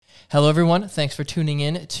Hello, everyone. Thanks for tuning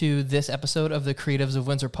in to this episode of the Creatives of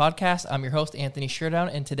Windsor podcast. I'm your host, Anthony Sheardown,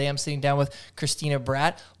 and today I'm sitting down with Kristina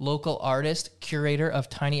Bradt, local artist, curator of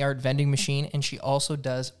Tiny Art Vending Machine, and she also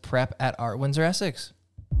does prep at Art Windsor, Essex.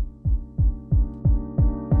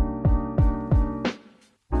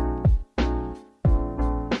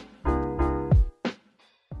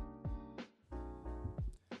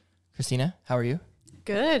 Kristina, how are you?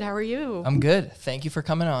 Good. How are you? I'm good. Thank you for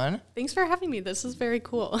coming on. Thanks for having me. This is very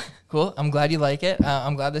cool. Cool. I'm glad you like it.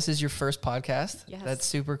 I'm glad this is your first podcast. Yes. That's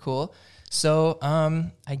super cool. So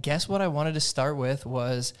I guess what I wanted to start with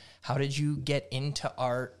was, how did you get into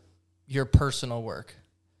art, your personal work?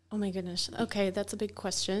 Oh my goodness. Okay, that's a big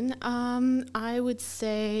question. I would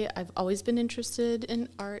say I've always been interested in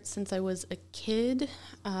art since I was a kid.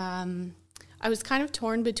 I was kind of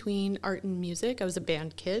torn between art and music. I was a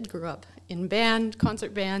band kid, grew up in band,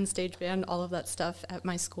 concert band, stage band, all of that stuff at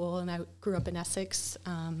my school, and I grew up in Essex.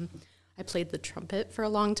 I played the trumpet for a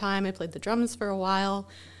long time. I played the drums for a while.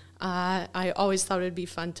 I always thought it would be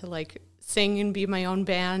fun to like sing and be my own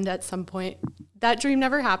band at some point. That dream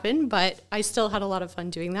never happened, but I still had a lot of fun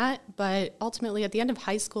doing that. But ultimately, at the end of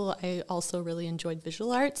high school, I also really enjoyed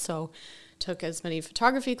visual art, so took as many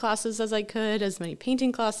photography classes as I could, as many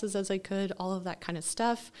painting classes as I could, all of that kind of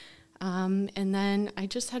stuff. And then I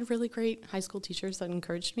just had really great high school teachers that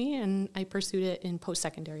encouraged me, and I pursued it in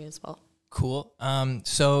post-secondary as well. Cool.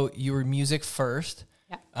 So you were music first.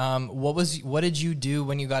 Yeah. What did you do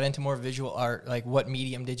when you got into more visual art? Like, what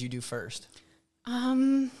medium did you do first?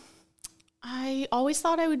 I always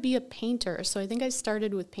thought I would be a painter, so I think I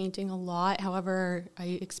started with painting a lot. However,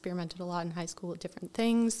 I experimented a lot in high school with different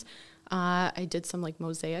things. I did some like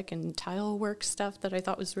mosaic and tile work stuff that I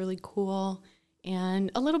thought was really cool,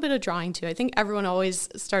 and a little bit of drawing too. I think everyone always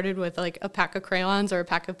started with like a pack of crayons or a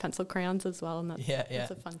pack of pencil crayons as well, and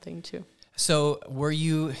that's a fun thing too. So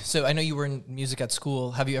I know you were in music at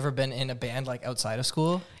school. Have you ever been in a band like outside of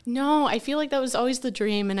school? No, I feel like that was always the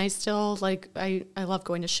dream, and I still I love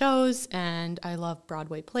going to shows, and I love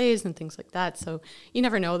Broadway plays and things like that. So you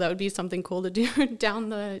never know, that would be something cool to do down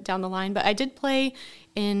the line. But I did play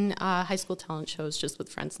in high school talent shows just with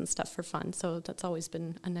friends and stuff for fun. So that's always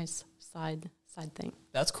been a nice side thing.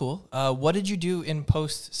 That's cool. What did you do in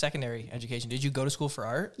post-secondary education? Did you go to school for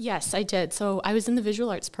art? Yes, I did. So I was in the visual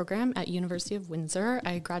arts program at University of Windsor.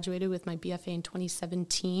 I graduated with my BFA in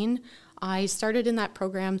 2017. I started in that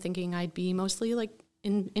program thinking I'd be mostly like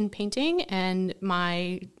in painting, and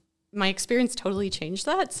my experience totally changed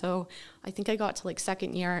that. So I think I got to like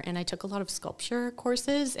second year and I took a lot of sculpture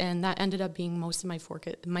courses, and that ended up being most of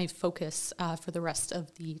my focus for the rest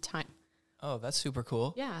of the time. Oh, that's super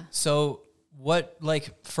cool. Yeah. So what,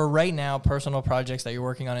 like, for right now, personal projects that you're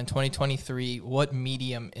working on in 2023, what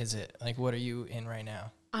medium is it? Like, what are you in right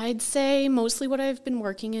now? I'd say mostly what I've been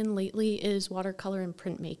working in lately is watercolor and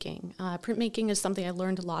printmaking. Printmaking is something I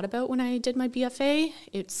learned a lot about when I did my BFA.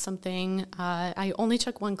 It's something I only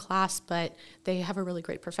took one class, but they have a really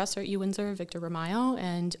great professor at Windsor, Victor Ramayo,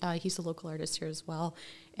 and he's a local artist here as well.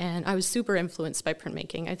 And I was super influenced by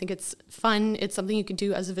printmaking. I think it's fun. It's something you can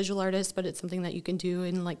do as a visual artist, but it's something that you can do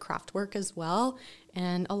in like craft work as well.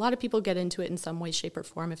 And a lot of people get into it in some way, shape, or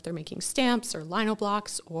form if they're making stamps or lino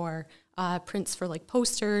blocks or prints for like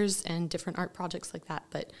posters and different art projects like that.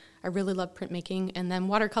 But I really love printmaking. And then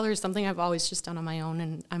watercolor is something I've always just done on my own,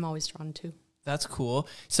 and I'm always drawn to. That's cool.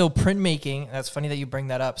 So printmaking, that's funny that you bring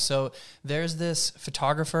that up. So there's this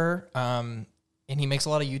photographer, and he makes a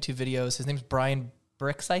lot of YouTube videos. His name's Brian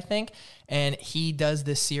Bricks, I think, and he does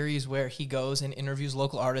this series where he goes and interviews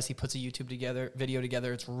local artists. He puts a YouTube video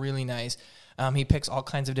together. It's really nice. He picks all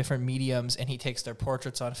kinds of different mediums, and he takes their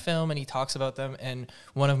portraits on film and he talks about them. And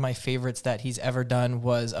one of my favorites that he's ever done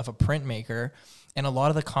was of a printmaker. And a lot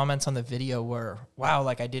of the comments on the video were, wow,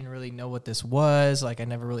 like I didn't really know what this was. Like I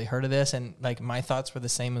never really heard of this. And like my thoughts were the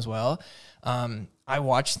same as well. I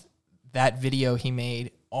watched that video he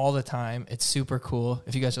made all the time. It's super cool.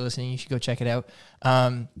 If you guys are listening, you should go check it out.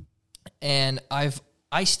 And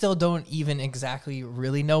I still don't even exactly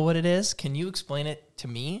really know what it is. Can you explain it to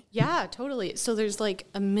me? Yeah, totally. So there's like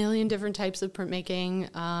a million different types of printmaking.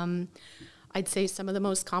 I'd say some of the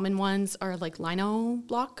most common ones are like lino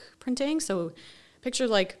block printing. So picture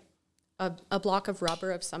like a block of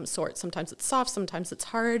rubber of some sort. Sometimes it's soft, sometimes it's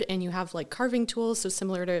hard, and you have like carving tools. So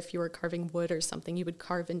similar to if you were carving wood or something, you would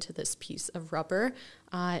carve into this piece of rubber,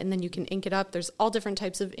 and then you can ink it up. There's all different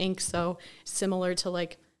types of ink. So similar to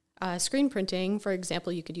like screen printing, for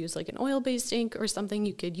example, you could use like an oil-based ink or something.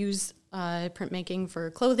 You could use printmaking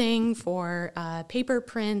for clothing, for paper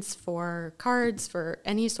prints, for cards, for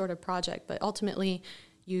any sort of project. But ultimately,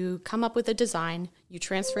 you come up with a design, you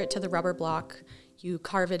transfer it to the rubber block, you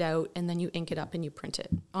carve it out, and then you ink it up and you print it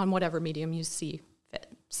on whatever medium you see fit.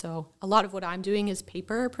 So a lot of what I'm doing is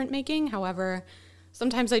paper printmaking. However,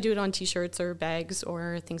 sometimes I do it on t-shirts or bags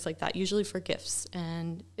or things like that, usually for gifts.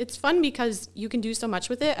 And it's fun because you can do so much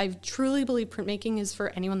with it. I truly believe printmaking is for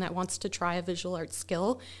anyone that wants to try a visual art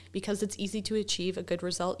skill, because it's easy to achieve a good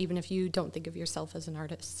result even if you don't think of yourself as an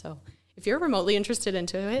artist. So if you're remotely interested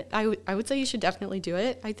into it, I would say you should definitely do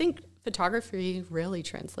it. I think photography really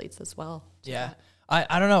translates as well. Yeah.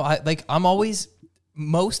 I don't know. I'm always,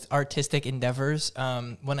 most artistic endeavors,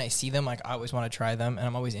 when I see them, like I always want to try them and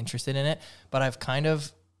I'm always interested in it, but I've kind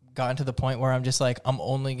of gotten to the point where I'm just like, I'm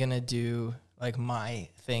only going to do like my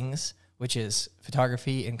things, which is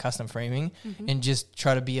photography and custom framing, and just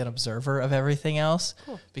try to be an observer of everything else.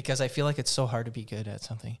 Cool. Because I feel like it's so hard to be good at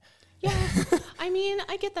something. Yeah, I mean,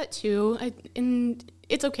 I get that too. And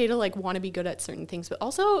it's okay to like want to be good at certain things, but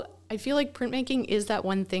also I feel like printmaking is that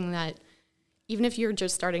one thing that even if you're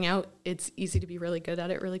just starting out, it's easy to be really good at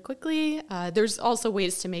it really quickly. There's also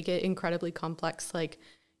ways to make it incredibly complex. Like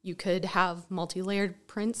you could have multi-layered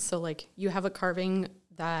prints. So like you have a carving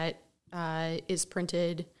that is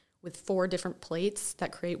printed with 4 different plates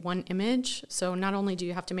that create one image. So not only do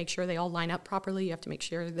you have to make sure they all line up properly, you have to make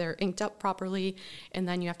sure they're inked up properly, and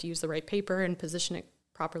then you have to use the right paper and position it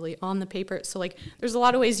properly on the paper. So like there's a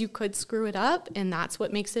lot of ways you could screw it up, and that's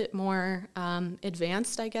what makes it more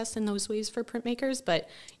advanced, I guess, in those ways for printmakers. But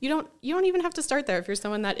you don't even have to start there. If you're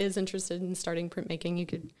someone that is interested in starting printmaking, you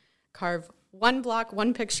could carve one block,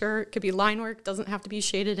 one picture. It could be line work, doesn't have to be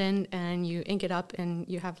shaded in, and you ink it up and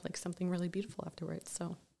you have like something really beautiful afterwards.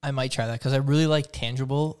 So I might try that because I really like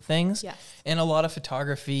tangible things. Yes. And a lot of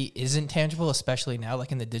photography isn't tangible, especially now,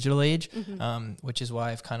 like in the digital age, which is why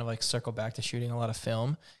I've kind of like circled back to shooting a lot of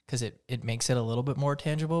film, because it makes it a little bit more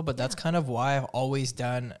tangible. But that's kind of why I've always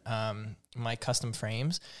done my custom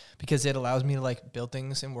frames, because it allows me to like build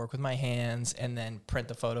things and work with my hands and then print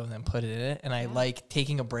the photo and then put it in it. And I like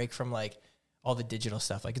taking a break from like all the digital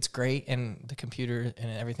stuff. Like it's great and the computer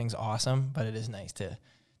and everything's awesome, but it is nice to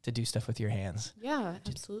do stuff with your hands. Yeah,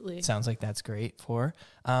 absolutely. It sounds like that's great for.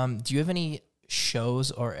 Do you have any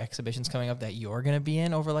shows or exhibitions coming up that you're going to be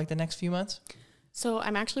in over like the next few months? So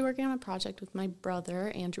I'm actually working on a project with my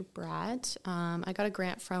brother, Andrew Bradt. I got a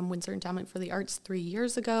grant from Windsor Endowment for the Arts 3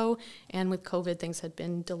 years ago, and with COVID, things had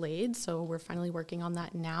been delayed, so we're finally working on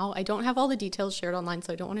that now. I don't have all the details shared online,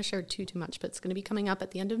 so I don't want to share too much, but it's going to be coming up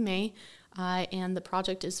at the end of May, and the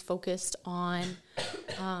project is focused on,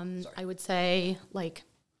 I would say, like,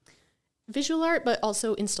 visual art, but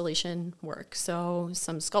also installation work. So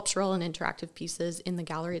some sculptural and interactive pieces in the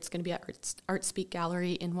gallery. It's going to be at Art Speak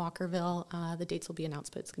Gallery in Walkerville. The dates will be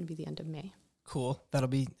announced, but it's going to be the end of May. Cool. That'll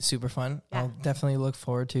be super fun. Yeah. I'll definitely look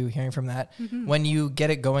forward to hearing from that. When you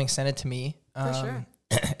get it going, send it to me. For sure.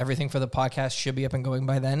 Everything for the podcast should be up and going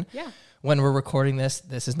by then. Yeah. When we're recording this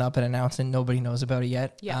has not been announced and nobody knows about it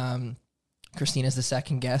yet. Yeah. Kristina's the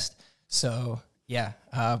second guest. So yeah,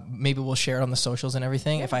 maybe we'll share it on the socials and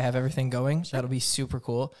everything. Yeah. If I have everything going, that'll be super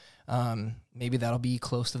cool. Maybe that'll be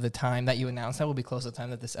close to the time that you announce. That will be close to the time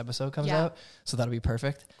that this episode comes out. So that'll be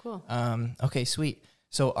perfect. Cool. Okay, sweet.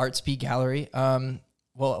 So Art Speak Gallery. Well,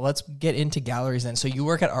 let's get into galleries then. So you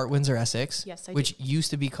work at Art Windsor Essex, yes, I which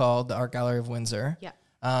used to be called the Art Gallery of Windsor. Yeah.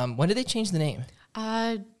 When did they change the name?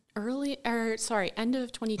 End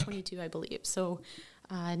of 2022, I believe. So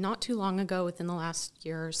not too long ago, within the last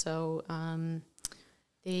year or so.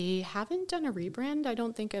 They haven't done a rebrand, I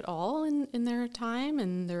don't think, at all in their time,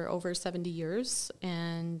 and they're over 70 years.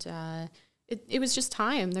 And it was just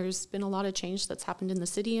time. There's been a lot of change that's happened in the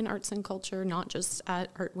city in arts and culture, not just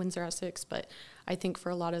at Art Windsor Essex, but I think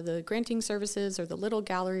for a lot of the granting services or the little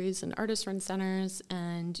galleries and artist-run centers,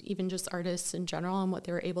 and even just artists in general and what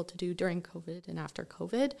they were able to do during COVID and after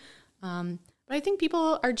COVID. But I think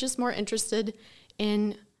people are just more interested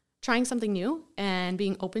in trying something new and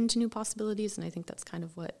being open to new possibilities. And I think that's kind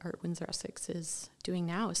of what Art Windsor Essex is doing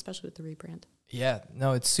now, especially with the rebrand. Yeah,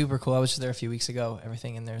 no, it's super cool. I was just there a few weeks ago.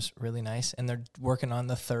 Everything in there's really nice. And they're working on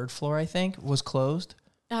the 3rd floor, I think, was closed.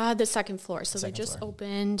 The 2nd floor. So they just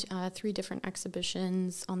opened 3 different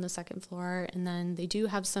exhibitions on the 2nd floor. And then they do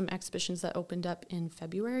have some exhibitions that opened up in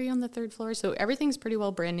February on the 3rd floor. So everything's pretty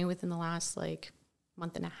well brand new within the last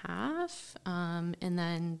month and a half. And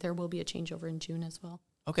then there will be a changeover in June as well.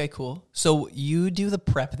 Okay, cool. So you do the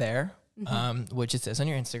prep there, which it says on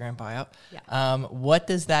your Instagram bio. Yeah. What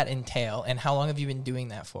does that entail, and how long have you been doing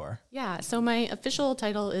that for? Yeah, so my official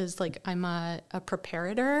title is I'm a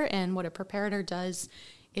preparator, and what a preparator does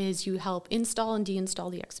is you help install and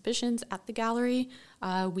deinstall the exhibitions at the gallery.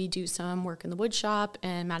 We do some work in the wood shop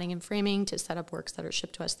and matting and framing to set up works that are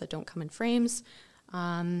shipped to us that don't come in frames.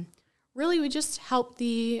 really we just help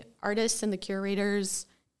the artists and the curators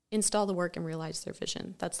install the work and realize their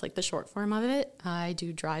vision. That's like the short form of it. I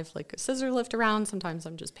do drive like a scissor lift around. Sometimes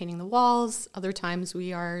I'm just painting the walls. Other times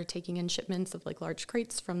we are taking in shipments of like large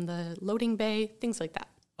crates from the loading bay, things like that.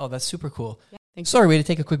 Oh, that's super cool. Yeah, thank you. Sorry, we had to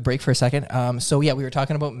take a quick break for a second. So yeah, we were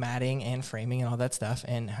talking about matting and framing and all that stuff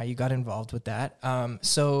and how you got involved with that.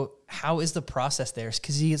 So how is the process there?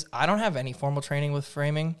 Because I don't have any formal training with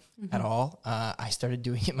framing at all. I started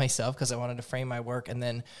doing it myself because I wanted to frame my work. And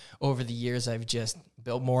then over the years, I've just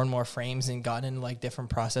built more and more frames and gotten into like different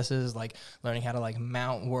processes, like learning how to like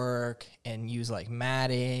mount work and use like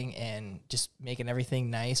matting and just making everything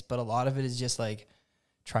nice. But a lot of it is just like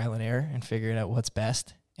trial and error and figuring out what's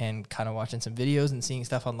best and kind of watching some videos and seeing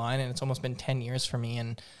stuff online. And it's almost been 10 years for me.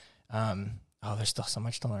 And, there's still so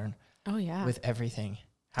much to learn. Oh yeah. With everything.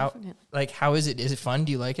 Definitely. How is it? Is it fun?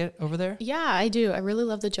 Do you like it over there? Yeah, I do. I really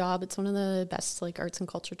love the job. It's one of the best like arts and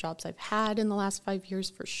culture jobs I've had in the last 5 years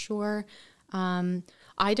for sure.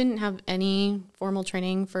 I didn't have any formal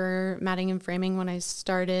training for matting and framing when I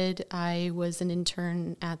started. I was an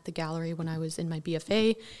intern at the gallery when I was in my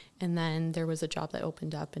BFA, and then there was a job that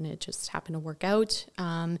opened up and it just happened to work out.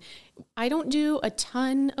 I don't do a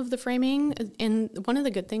ton of the framing, and one of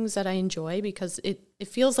the good things that I enjoy because it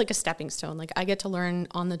feels like a stepping stone. Like I get to learn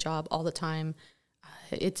on the job all the time.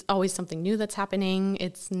 It's always something new that's happening.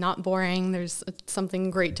 It's not boring. There's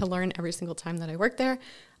something great to learn every single time that I work there.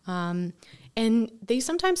 And they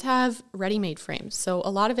sometimes have ready-made frames. So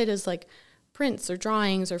a lot of it is like prints or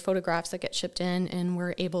drawings or photographs that get shipped in, and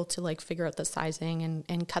we're able to like figure out the sizing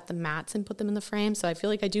and cut the mats and put them in the frame. So I feel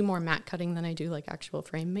like I do more mat cutting than I do like actual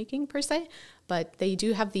frame making per se. But they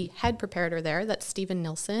do have the head preparator there. That's Stephen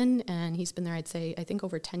Nilsson, and he's been there, I think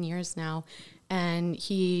over 10 years now. And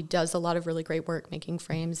he does a lot of really great work making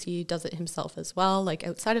frames. He does it himself as well, like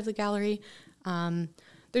outside of the gallery.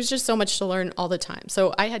 There's just so much to learn all the time.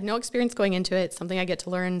 So I had no experience going into it. It's something I get to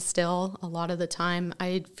learn still a lot of the time.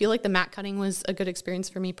 I feel like the mat cutting was a good experience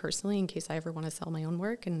for me personally in case I ever want to sell my own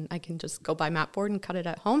work and I can just go buy mat board and cut it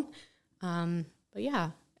at home. But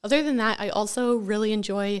yeah, other than that, I also really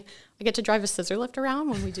enjoy, I get to drive a scissor lift around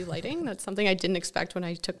when we do lighting. That's something I didn't expect when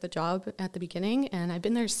I took the job at the beginning. And I've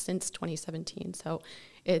been there since 2017. So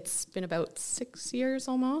it's been about 6 years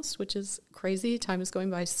almost, which is crazy. Time is going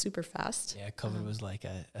by super fast. Yeah, COVID was like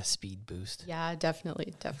a speed boost. Yeah,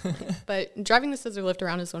 definitely. But driving the scissor lift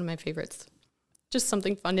around is one of my favorites. Just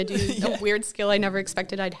something fun to do, a weird skill I never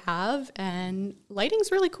expected I'd have. And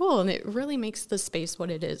lighting's really cool, and it really makes the space what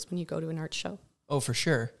it is when you go to an art show. Oh, for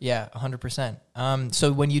sure. Yeah, 100%.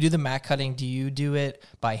 So when you do the mat cutting, do you do it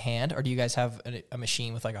by hand, or do you guys have a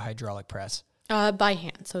machine with like a hydraulic press? By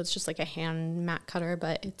hand. So it's just like a hand mat cutter,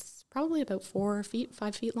 but it's probably about 5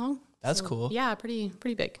 feet long. That's cool. Yeah, pretty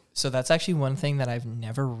big. So that's actually one thing that I've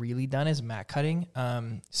never really done is mat cutting.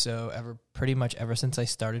 Pretty much ever since I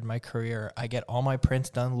started my career, I get all my prints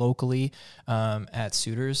done locally at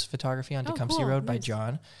Suitors Photography on Tecumseh Road by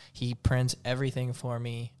John. He prints everything for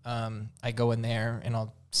me. I go in there and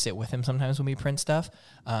I'll sit with him sometimes when we print stuff.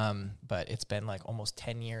 But it's been like almost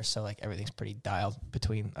 10 years. So like everything's pretty dialed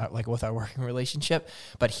between like with our working relationship.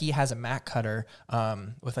 But he has a mat cutter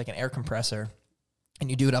with like an air compressor. And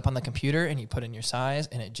you do it up on the computer and you put in your size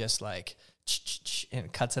and it just like, and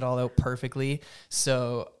it cuts it all out perfectly.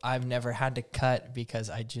 So I've never had to cut because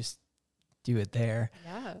I just do it there.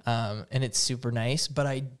 Yeah. And it's super nice, but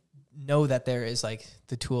I know that there is like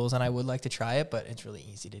the tools and I would like to try it, but it's really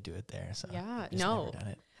easy to do it there. So yeah, never done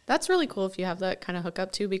it. That's really cool if you have that kind of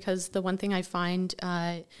hookup too, because the one thing I find,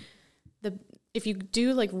 if you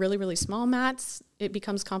do like really, really small mats, it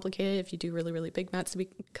becomes complicated. If you do really, really big mats,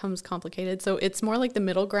 it becomes complicated. So it's more like the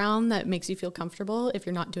middle ground that makes you feel comfortable if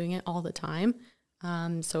you're not doing it all the time.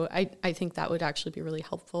 So I think that would actually be really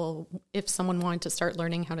helpful if someone wanted to start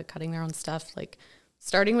learning how to cutting their own stuff, like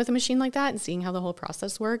starting with a machine like that and seeing how the whole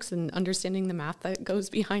process works and understanding the math that goes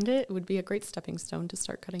behind it would be a great stepping stone to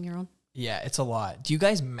start cutting your own. Yeah, it's a lot. Do you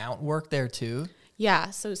guys mount work there too?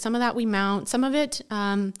 Yeah, so some of that we mount. Some of it,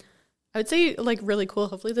 I would say like really cool.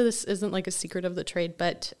 Hopefully this isn't like a secret of the trade,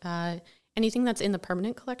 but anything that's in the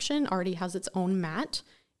permanent collection already has its own mat.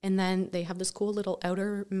 And then they have this cool little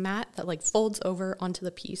outer mat that like folds over onto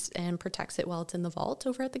the piece and protects it while it's in the vault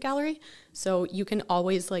over at the gallery. So you can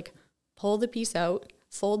always like pull the piece out,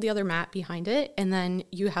 fold the other mat behind it, and then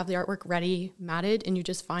you have the artwork ready, matted, and you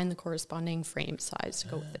just find the corresponding frame size to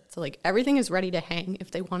go with it. So like everything is ready to hang.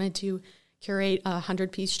 If they wanted to curate a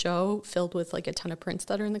 100-piece show filled with like a ton of prints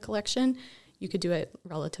that are in the collection, you could do it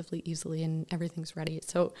relatively easily and everything's ready.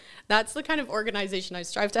 So that's the kind of organization I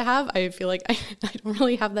strive to have. I feel like I don't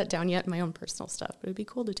really have that down yet in my own personal stuff, but it'd be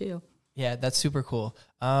cool to do. Yeah, that's super cool.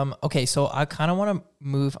 Okay, so I kind of want to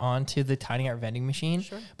move on to the tiny art vending machine.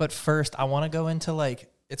 Sure. But first, I want to go into like,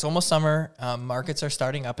 it's almost summer. Markets are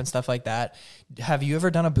starting up and stuff like that. Have you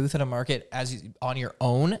ever done a booth at a market on your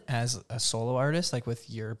own as a solo artist, like with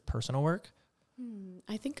your personal work?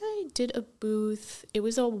 I think I did a booth. It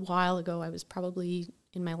was a while ago. I was probably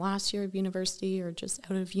in my last year of university or just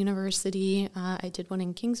out of university. I did one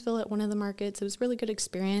in Kingsville at one of the markets. It was a really good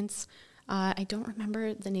experience. I don't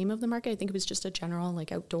remember the name of the market. I think it was just a general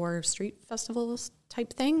like outdoor street festivals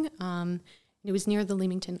type thing. It was near the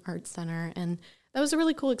Leamington Arts Center, and that was a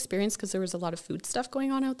really cool experience because there was a lot of food stuff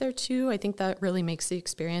going on out there too. I think that really makes the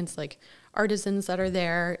experience, like artisans that are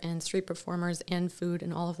there and street performers and food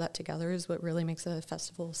and all of that together is what really makes a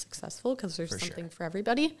festival successful because there's something for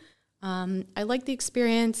everybody. I like the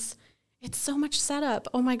experience. It's so much setup.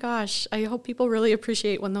 Oh my gosh. I hope people really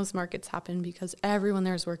appreciate when those markets happen because everyone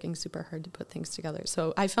there is working super hard to put things together.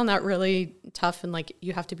 So I found that really tough, and like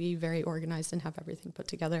you have to be very organized and have everything put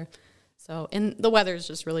together. So, and the weather is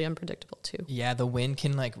just really unpredictable too. Yeah, the wind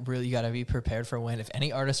can like really, you got to be prepared for wind. If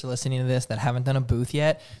any artists are listening to this that haven't done a booth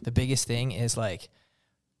yet, the biggest thing is like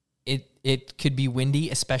it could be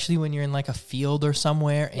windy, especially when you're in like a field or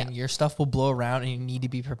somewhere and your stuff will blow around and you need to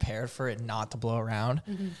be prepared for it not to blow around.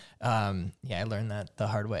 I learned that the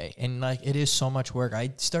hard way. And like, it is so much work.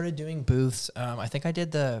 I started doing booths. I think I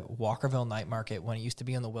did the Walkerville Night Market when it used to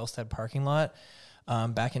be on the Wilstead parking lot.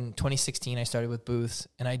 Back in 2016, I started with booths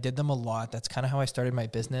and I did them a lot. That's kind of how I started my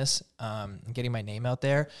business, getting my name out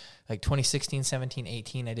there. Like 2016, 17,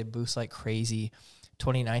 18, I did booths like crazy.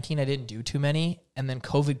 2019, I didn't do too many. And then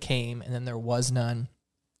COVID came and then there was none.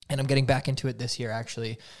 And I'm getting back into it this year,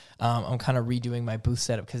 actually. I'm kind of redoing my booth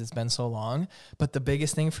setup because it's been so long. But the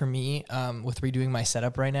biggest thing for me with redoing my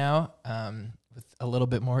setup right now, with a little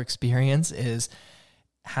bit more experience, is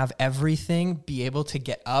have everything be able to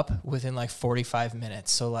get up within like 45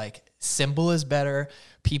 minutes. So like simple is better.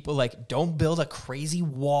 People like don't build a crazy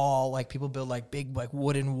wall. Like people build like big like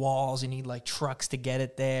wooden walls. You need like trucks to get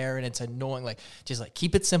it there. And it's annoying. Like just like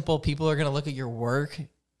keep it simple. People are going to look at your work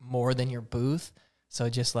more than your booth. So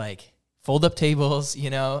just like fold up tables,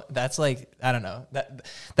 you know, that's like, I don't know,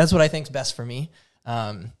 that's what I think is best for me.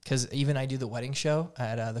 Cause even I do the wedding show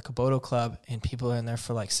at the Kaboto Club and people are in there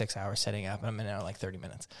for like 6 hours setting up and I'm in there like 30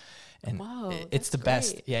 minutes and it's the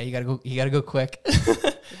best. Yeah. You gotta go quick.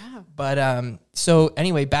 Yeah. But, so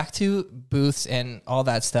anyway, back to booths and all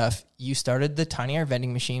that stuff. You started the Tiny Art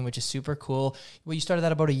Vending Machine, which is super cool. Well, you started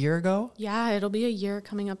that about a year ago? Yeah. It'll be a year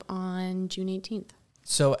coming up on June 18th.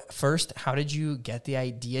 So first, how did you get the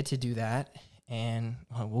idea to do that? And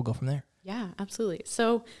we'll go from there. Yeah, absolutely.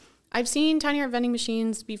 So I've seen tiny art vending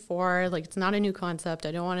machines before. Like, it's not a new concept.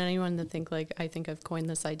 I don't want anyone to think like I think I've coined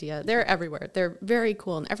this idea. They're everywhere. They're very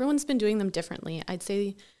cool. And everyone's been doing them differently. I'd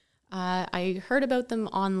say I heard about them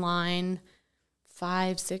online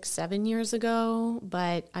 5, 6, 7 years ago,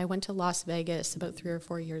 but I went to Las Vegas about 3 or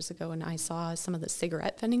 4 years ago and I saw some of the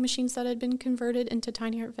cigarette vending machines that had been converted into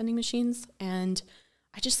tiny art vending machines. And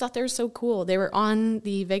I just thought they were so cool. They were on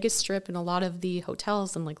the Vegas Strip and a lot of the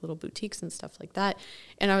hotels and like little boutiques and stuff like that.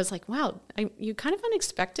 And I was like, wow, you kind of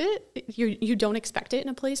unexpect it. You don't expect it in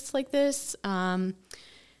a place like this. I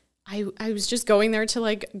was just going there to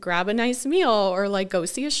like grab a nice meal or like go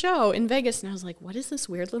see a show in Vegas. And I was like, what is this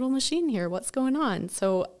weird little machine here? What's going on?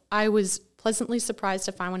 So I was pleasantly surprised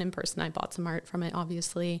to find one in person. I bought some art from it,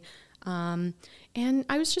 obviously. And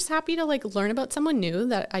I was just happy to like learn about someone new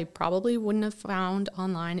that I probably wouldn't have found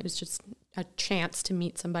online. It was just a chance to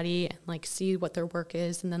meet somebody and like see what their work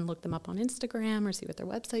is and then look them up on Instagram or see what their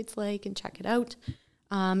website's like and check it out.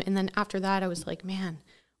 And then after that, I was like, man,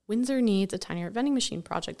 Windsor needs a tiny art vending machine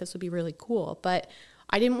project. This would be really cool. But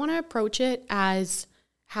I didn't want to approach it as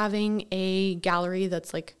having a gallery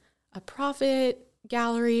that's like a profit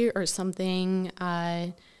gallery or something.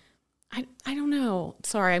 I don't know.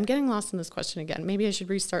 Sorry, I'm getting lost in this question again. Maybe I should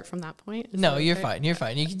restart from that point. No, you're fine. You're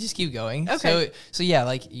fine. You can just keep going. Okay. So yeah,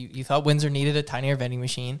 like you thought Windsor needed a tiny art vending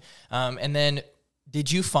machine. And then did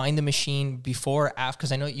you find the machine before or after?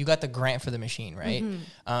 Because I know you got the grant for the machine, right?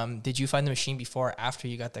 Mm-hmm. Did you find the machine before or after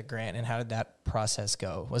you got the grant? And how did that process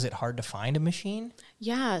go? Was it hard to find a machine?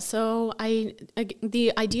 Yeah. So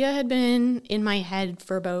the idea had been in my head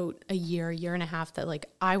for about a year and a half that like,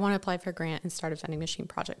 I want to apply for a grant and start a vending machine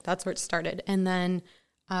project. That's where it started. And then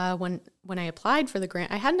when I applied for the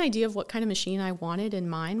grant, I had an idea of what kind of machine I wanted in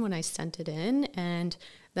mind when I sent it in. And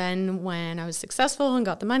Then when I was successful and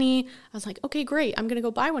got the money, I was like, okay, great, I'm going to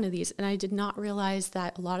go buy one of these. And I did not realize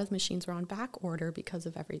that a lot of the machines were on back order because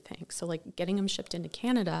of everything. So like getting them shipped into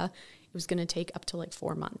Canada, it was going to take up to like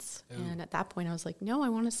 4 months. Ooh. And at that point I was like, no, I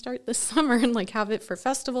want to start this summer and like have it for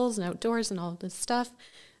festivals and outdoors and all of this stuff.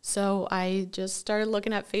 So I just started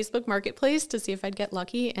looking at Facebook Marketplace to see if I'd get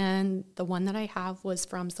lucky. And the one that I have was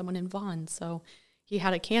from someone in Vaughan. So he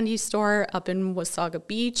had a candy store up in Wasaga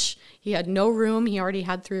Beach. He had no room. He already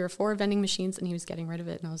had 3 or 4 vending machines and he was getting rid of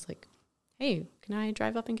it. And I was like, hey, can I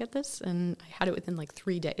drive up and get this? And I had it within like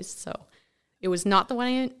 3 days. So it was not the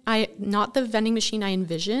one not the vending machine I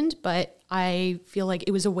envisioned, but I feel like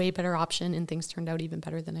it was a way better option and things turned out even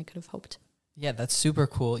better than I could have hoped. Yeah, that's super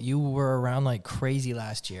cool. You were around like crazy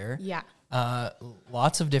last year. Yeah.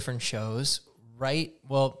 Lots of different shows, right?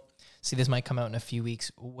 Well, see, this might come out in a few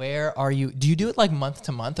weeks. Where are you? Do you do it like month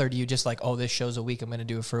to month, or do you just like, oh, this show's a week, I'm going to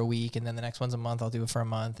do it for a week, and then the next one's a month, I'll do it for a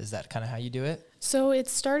month? Is that kind of how you do it? So it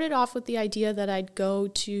started off with the idea that I'd go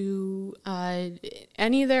to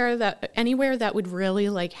anywhere that would really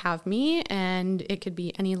like have me, and it could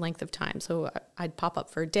be any length of time. So I'd pop up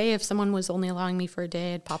for a day. If someone was only allowing me for a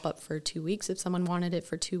day, I'd pop up for 2 weeks if someone wanted it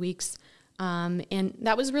for 2 weeks. And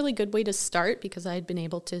that was a really good way to start because I had been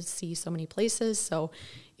able to see so many places. So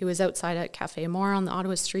it was outside at Cafe Amore on the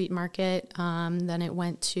Ottawa Street Market. Then it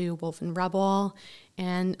went to Wolf and Rebel,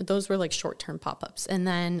 and those were like short-term pop-ups. And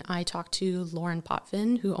then I talked to Lauren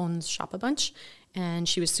Potvin, who owns Shop a Bunch, and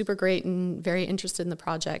she was super great and very interested in the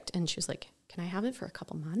project. And she was like, can I have it for a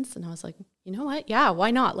couple months? And I was like, you know what? Yeah, why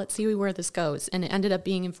not? Let's see where this goes. And it ended up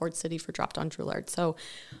being in Ford City for Dropped on Droulard. So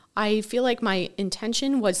I feel like my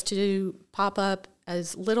intention was to pop up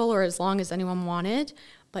as little or as long as anyone wanted.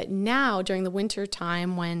 But now during the winter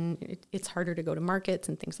time when it's harder to go to markets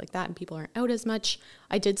and things like that and people aren't out as much,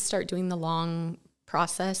 I did start doing the long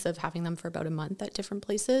process of having them for about a month at different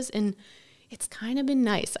places. And it's kind of been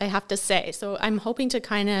nice, I have to say. So I'm hoping to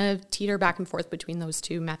kind of teeter back and forth between those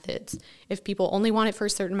two methods. If people only want it for a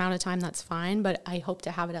certain amount of time, that's fine. But I hope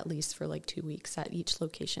to have it at least for like 2 weeks at each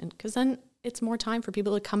location, because then it's more time for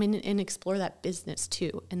people to come in and explore that business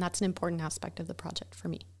too. And that's an important aspect of the project for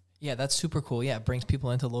me. Yeah, that's super cool. Yeah, it brings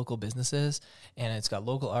people into local businesses, and it's got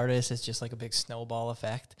local artists. It's just like a big snowball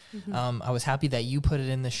effect. Mm-hmm. I was happy that you put it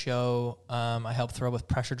in the show. I helped throw with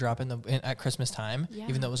Pressure Drop at Christmas time,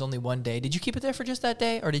 even though it was only one day. Did you keep it there for just that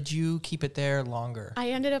day, or did you keep it there longer?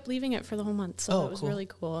 I ended up leaving it for the whole month, so that was really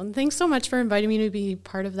cool. And thanks so much for inviting me to be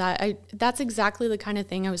part of that. That's exactly the kind of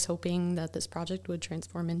thing I was hoping that this project would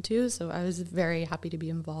transform into, so I was very happy to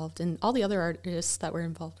be involved. And all the other artists that were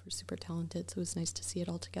involved were super talented, so it was nice to see it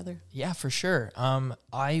all together. Yeah, for sure. When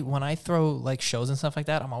I throw like shows and stuff like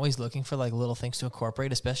that, I'm always looking for like little things to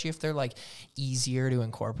incorporate, especially if they're like easier to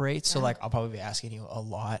incorporate. So like I'll probably be asking you a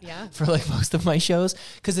lot for like most of my shows,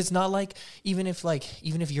 because it's not like even if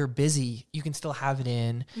you're busy, you can still have it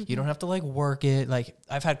in. Mm-hmm. You don't have to like work it. Like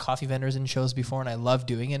I've had coffee vendors in shows before, and I love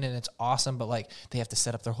doing it, and it's awesome. But like they have to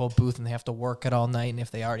set up their whole booth, and they have to work it all night. And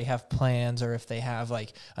if they already have plans, or if they have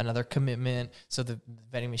like another commitment, so the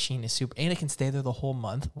vending machine is super, and it can stay there the whole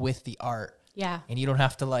month with the art. Yeah. And you don't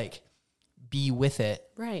have to like be with it.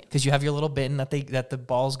 Right. Because you have your little bin that the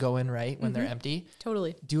balls go in, right, when they're empty.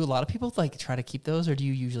 Totally. Do a lot of people like try to keep those, or do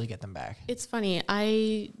you usually get them back? It's funny.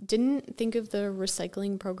 I didn't think of the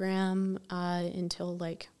recycling program until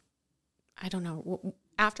like, I don't know,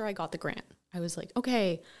 after I got the grant. I was like,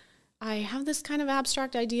 okay, I have this kind of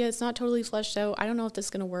abstract idea. It's not totally fleshed out. I don't know if this is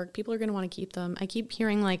going to work. People are going to want to keep them. I keep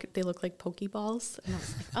hearing like they look like Pokeballs. And I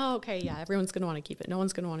was like, oh, okay, yeah, everyone's going to want to keep it. No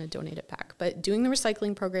one's going to want to donate it back. But doing the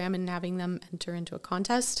recycling program and having them enter into a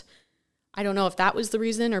contest, I don't know if that was the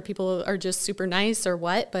reason or people are just super nice or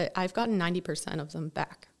what, but I've gotten 90% of them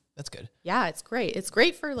back. That's good. Yeah, it's great. It's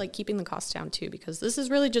great for like keeping the cost down too, because this is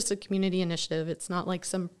really just a community initiative. It's not like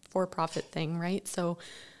some for-profit thing, right? So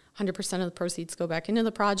 100% of the proceeds go back into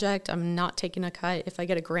the project. I'm not taking a cut. If I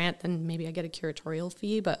get a grant, then maybe I get a curatorial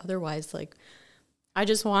fee, but otherwise, like, I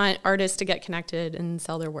just want artists to get connected and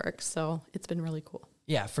sell their work. So it's been really cool.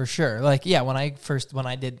 Yeah, for sure. Like, yeah, when I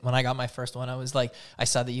got my first one, I was like, I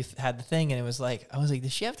saw that you had the thing, and it was like, I was like,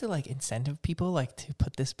 does she have to like incentive people like to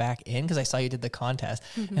put this back in? Because I saw you did the contest,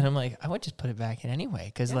 and I'm like, I would just put it back in anyway.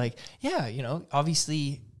 Because like, yeah, you know,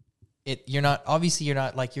 obviously you're not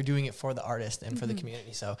like, you're doing it for the artist and for the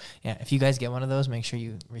community. So yeah, if you guys get one of those, make sure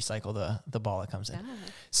you recycle the ball that comes in.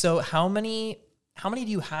 So how many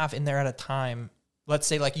do you have in there at a time? Let's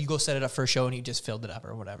say like you go set it up for a show and you just filled it up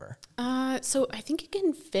or whatever. So I think it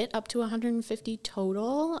can fit up to 150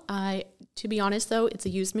 total. To be honest though, it's a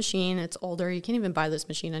used machine. It's older. You can't even buy this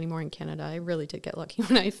machine anymore in Canada. I really did get lucky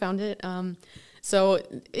when I found it. So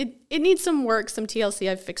it needs some work, some TLC.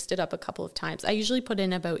 I've fixed it up a couple of times. I usually put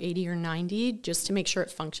in about 80 or 90 just to make sure it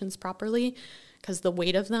functions properly, because the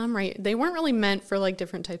weight of them, right, they weren't really meant for like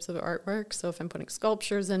different types of artwork. So if I'm putting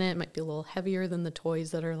sculptures in it, it might be a little heavier than the toys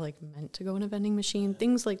that are like meant to go in a vending machine,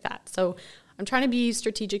 things like that. So I'm trying to be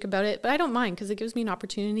strategic about it, but I don't mind because it gives me an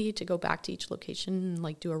opportunity to go back to each location and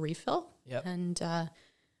like do a refill. Yep. And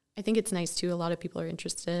I think it's nice too. A lot of people are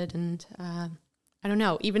interested, and I don't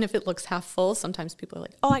know, even if it looks half full, sometimes people are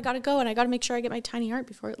like, oh, I got to go and I got to make sure I get my tiny art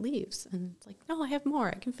before it leaves. And it's like, no, I have more.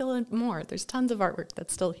 I can fill in more. There's tons of artwork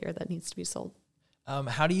that's still here that needs to be sold.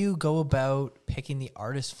 How do you go about picking the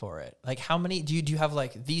artist for it? Like how many, do you have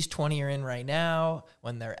like these 20 are in right now?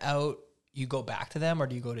 When they're out, you go back to them, or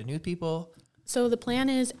do you go to new people? So the plan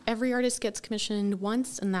is every artist gets commissioned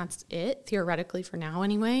once and that's it, theoretically for now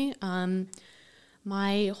anyway.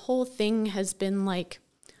 My whole thing has been like,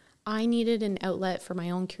 I needed an outlet for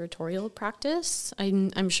my own curatorial practice.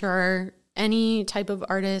 I'm sure any type of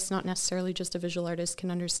artist, not necessarily just a visual artist,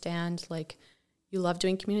 can understand like you love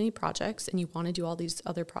doing community projects and you want to do all these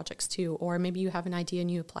other projects too. Or maybe you have an idea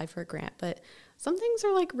and you apply for a grant, but some things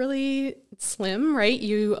are like really slim, right?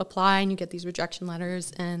 You apply and you get these rejection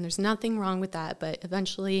letters and there's nothing wrong with that. But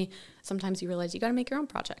eventually, sometimes you realize you got to make your own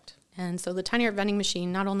project. And so the Tiny Art Vending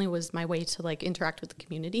Machine not only was my way to like interact with the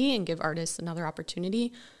community and give artists another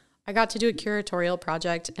opportunity, I got to do a curatorial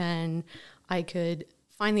project and I could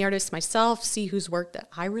find the artists myself, see whose work that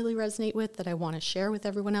I really resonate with, that I want to share with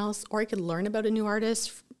everyone else, or I could learn about a new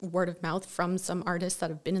artist, word of mouth from some artists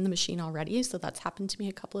that have been in the machine already. So that's happened to me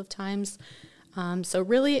a couple of times. So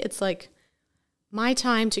really it's like my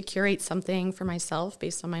time to curate something for myself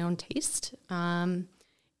based on my own taste. And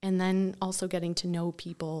then also getting to know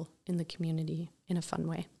people in the community in a fun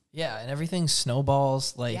way. Yeah, and everything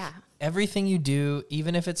snowballs, like everything you do,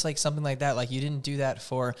 even if it's like something like that, like you didn't do that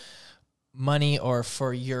for money or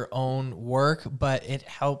for your own work, but it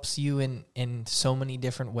helps you in so many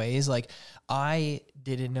different ways. Like I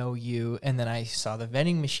didn't know you, and then I saw the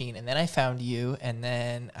vending machine, and then I found you, and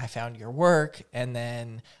then I found your work, and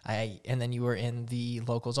then you were in the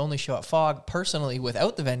locals only show at Fog personally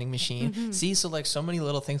without the vending machine. Mm-hmm. See, so like so many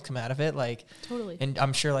little things come out of it, like totally. And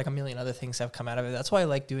I'm sure like a million other things have come out of it. That's why I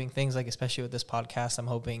like doing things like, especially with this podcast. I'm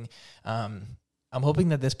hoping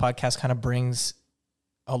that this podcast kind of brings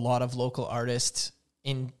a lot of local artists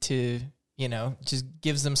into, you know, just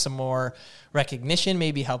gives them some more recognition,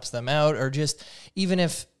 maybe helps them out, or just even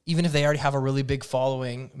if they already have a really big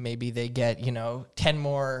following, maybe they get, you know, 10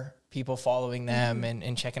 more people following them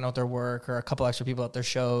and checking out their work, or a couple extra people at their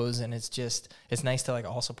shows. And it's nice to like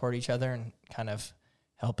all support each other and kind of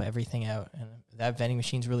help everything out. And that vending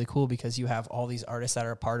machine's really cool because you have all these artists that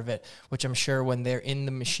are a part of it, which I'm sure when they're in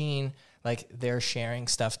the machine, like they're sharing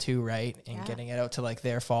stuff too, right? And getting it out to like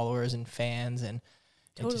their followers and fans, and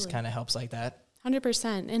it just kind of helps like that.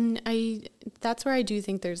 100%. And that's where I do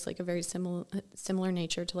think there's like a very similar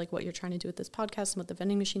nature to like what you're trying to do with this podcast and what the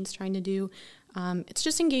vending machine's trying to do. It's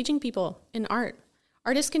just engaging people in art.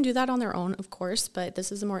 Artists can do that on their own, of course, but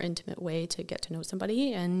this is a more intimate way to get to know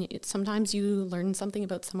somebody. And sometimes you learn something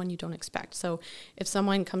about someone you don't expect. So if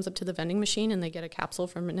someone comes up to the vending machine and they get a capsule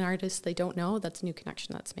from an artist they don't know, that's a new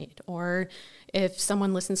connection that's made. Or if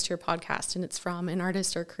someone listens to your podcast and it's from an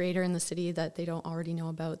artist or creator in the city that they don't already know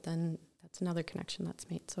about, then that's another connection that's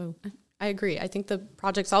made. So I agree. I think the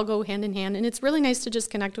projects all go hand in hand, and it's really nice to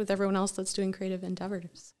just connect with everyone else that's doing creative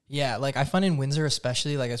endeavors. Yeah, like I find in Windsor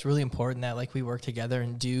especially, like it's really important that like we work together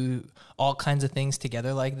and do all kinds of things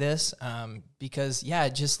together like this, because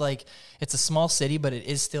just like it's a small city, but it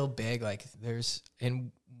is still big. Like there's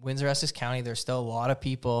in Windsor, Essex County, there's still a lot of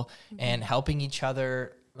people, and helping each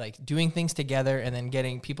other, like doing things together, and then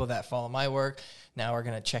getting people that follow my work. Now we're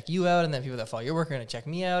going to check you out, and then people that follow your work are going to check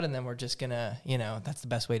me out, and then we're just going to, you know, that's the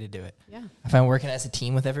best way to do it. Yeah. I find working as a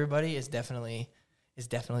team with everybody is definitely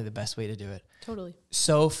the best way to do it. Totally.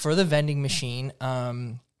 So for the vending machine,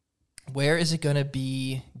 where is it going to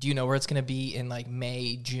be? Do you know where it's going to be in like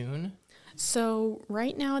May, June? So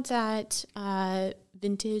right now it's at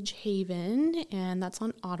Vintage Haven, and that's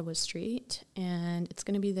on Ottawa Street, and it's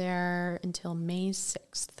going to be there until May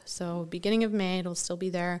 6th. So beginning of May, it'll still be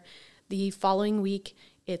there. The following week,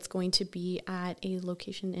 it's going to be at a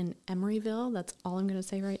location in Emeryville. That's all I'm going to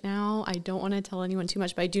say right now. I don't want to tell anyone too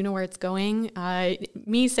much, but I do know where it's going.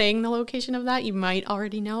 Me saying the location of that, you might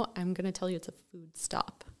already know. I'm going to tell you it's a food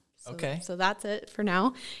stop. So that's it for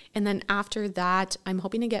now. And then after that, I'm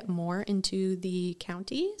hoping to get more into the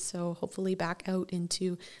county. So hopefully back out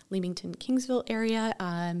into Leamington, Kingsville area,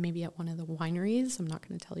 maybe at one of the wineries. I'm not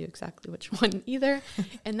going to tell you exactly which one either.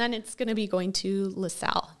 And then it's going to be going to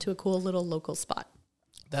LaSalle, to a cool little local spot.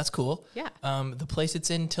 That's cool. Yeah. The place it's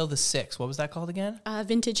in till the 6th. What was that called again?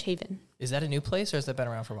 Vintage Haven. Is that a new place or has that been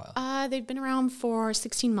around for a while? They've been around for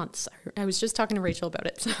 16 months. I was just talking to Rachel about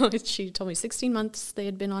it. So she told me 16 months they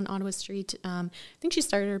had been on Ottawa Street. I think she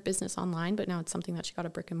started her business online, but now it's something that she got a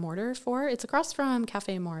brick and mortar for. It's across from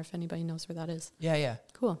Cafe More, if anybody knows where that is. Yeah.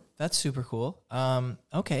 Cool. That's super cool.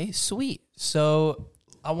 Okay, sweet. So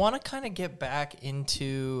I want to kind of get back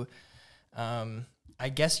into, I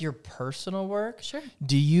guess, your personal work. Sure.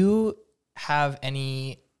 Do you have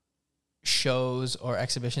any shows or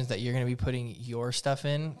exhibitions that you're going to be putting your stuff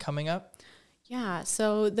in coming up? Yeah,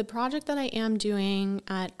 so the project that I am doing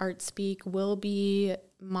at Art Speak will be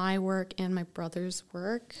my work and my brother's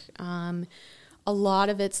work. A lot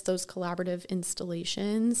of it's those collaborative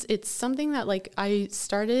installations. It's something that I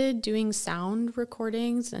started doing sound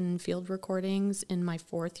recordings and field recordings in my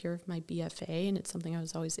 4th year of my BFA, and it's something I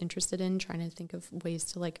was always interested in, trying to think of ways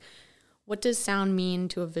to what does sound mean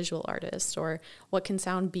to a visual artist, or what can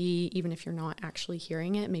sound be even if you're not actually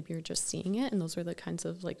hearing it, maybe you're just seeing it. And those were the kinds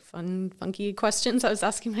of fun, funky questions I was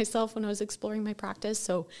asking myself when I was exploring my practice.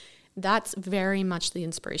 So that's very much the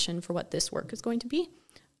inspiration for what this work is going to be.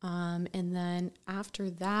 And then after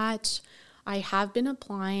that, I have been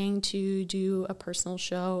applying to do a personal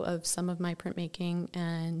show of some of my printmaking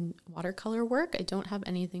and watercolor work. I don't have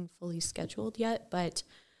anything fully scheduled yet, but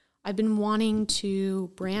I've been wanting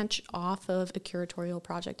to branch off of a curatorial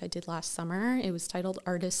project I did last summer. It was titled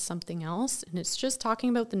Artist Something Else, and it's just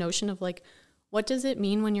talking about the notion of what does it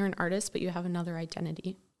mean when you're an artist but you have another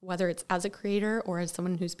identity, whether it's as a creator or as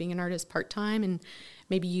someone who's being an artist part-time, and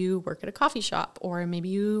maybe you work at a coffee shop, or maybe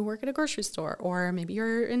you work at a grocery store, or maybe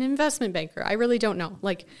you're an investment banker. I really don't know.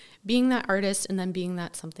 Being that artist and then being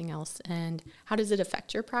that something else, and how does it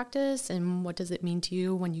affect your practice, and what does it mean to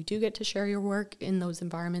you when you do get to share your work in those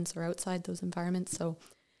environments or outside those environments? So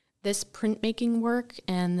this printmaking work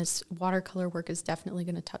and this watercolor work is definitely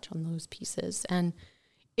going to touch on those pieces. And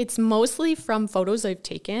it's mostly from photos I've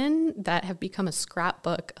taken that have become a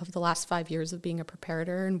scrapbook of the last 5 years of being a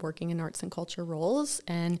preparator and working in arts and culture roles,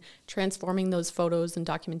 and transforming those photos and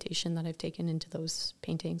documentation that I've taken into those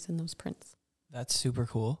paintings and those prints. That's super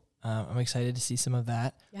cool. I'm excited to see some of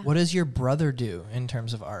that. Yeah. What does your brother do in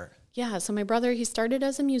terms of art? Yeah, so my brother, he started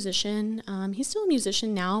as a musician. He's still a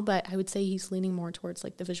musician now, but I would say he's leaning more towards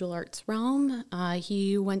the visual arts realm.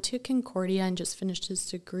 He went to Concordia and just finished his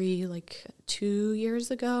degree 2 years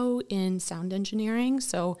ago in sound engineering.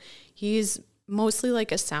 So he's mostly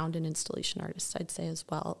a sound and installation artist, I'd say, as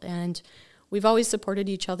well. And we've always supported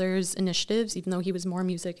each other's initiatives, even though he was more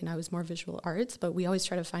music and I was more visual arts, but we always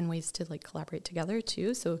try to find ways to collaborate together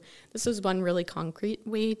too. So this was one really concrete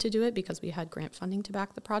way to do it because we had grant funding to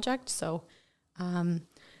back the project. So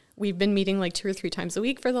we've been meeting 2 or 3 times a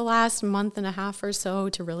week for the last month and a half or so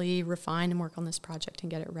to really refine and work on this project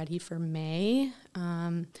and get it ready for May.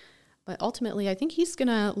 But ultimately, I think he's going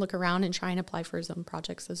to look around and try and apply for his own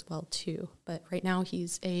projects as well too. But right now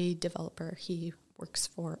he's a developer. He works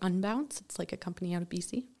for Unbounce. It's a company out of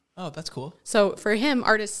BC. Oh, that's cool. So for him,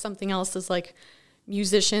 artist something else is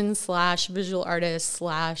musician / visual artist /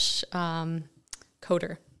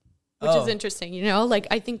 coder, which is interesting.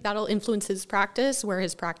 I think that'll influence his practice, where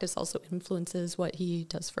his practice also influences what he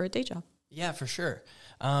does for a day job. Yeah, for sure.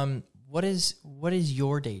 What is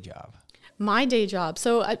your day job? My day job.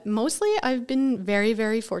 So mostly I've been very,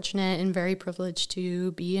 very fortunate and very privileged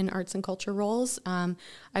to be in arts and culture roles.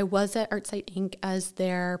 I was at ArtSite Inc. as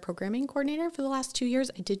their programming coordinator for the last 2 years.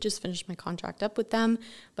 I did just finish my contract up with them,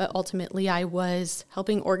 but ultimately I was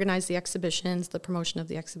helping organize the exhibitions, the promotion of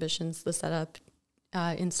the exhibitions, the setup,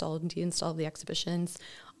 install and deinstall of the exhibitions.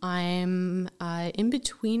 I'm in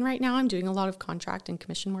between right now. I'm doing a lot of contract and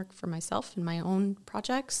commission work for myself and my own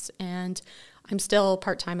projects, and I'm still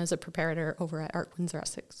part-time as a preparator over at Art Windsor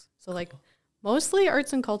Essex. So mostly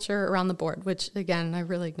arts and culture around the board, which again, I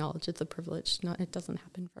really acknowledge it's a privilege. It doesn't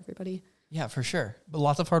happen for everybody. Yeah, for sure. But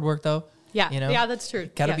lots of hard work though. Yeah. Yeah, that's true.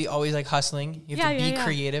 Got to be always hustling. You have to be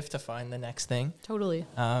creative to find the next thing. Totally.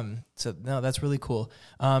 So no, that's really cool.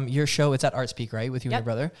 Your show, it's at Art Speak, right? With you and your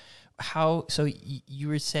brother. So you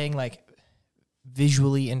were saying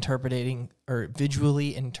visually interpreting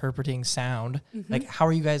sound. Mm-hmm. How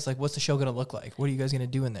are you guys, what's the show going to look like? What are you guys going to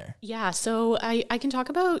do in there? Yeah, so I can talk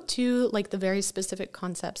about too, the very specific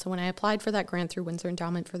concepts. So when I applied for that grant through Windsor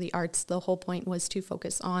Endowment for the Arts, the whole point was to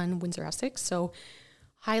focus on Windsor Essex. So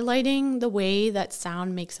highlighting the way that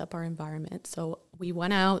sound makes up our environment. So we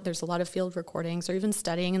went out, there's a lot of field recordings, or even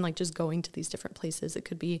studying and just going to these different places. It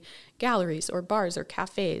could be galleries or bars or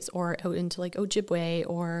cafes, or out into Ojibwe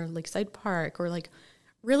or Lakeside Park, or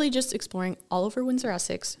really just exploring all over Windsor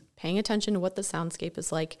Essex, paying attention to what the soundscape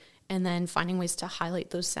is like, and then finding ways to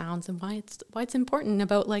highlight those sounds and why it's important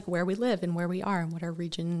about like where we live and where we are and what our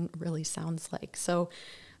region really sounds like. So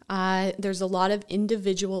there's a lot of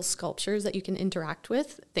individual sculptures that you can interact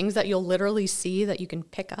with, things that you'll literally see that you can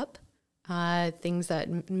pick up, things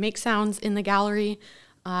that make sounds in the gallery.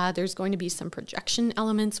 There's going to be some projection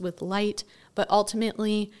elements with light, but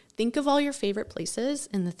ultimately think of all your favorite places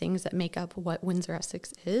and the things that make up what Windsor,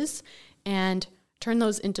 Essex is, and turn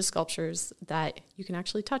those into sculptures that you can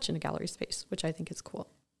actually touch in a gallery space, which I think is cool.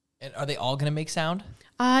 And are they all going to make sound?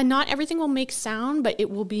 Not everything will make sound, but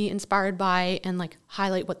it will be inspired by and like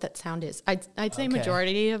highlight what that sound is. I'd say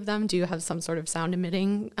majority of them do have some sort of sound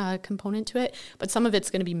emitting component to it, but some of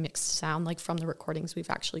it's going to be mixed sound, like from the recordings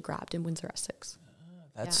we've actually grabbed in Windsor, Essex.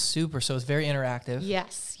 That's super. So it's very interactive.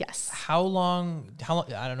 Yes. How long,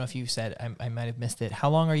 I don't know if you said, I might have missed it.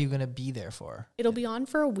 How long are you going to be there for? It'll be on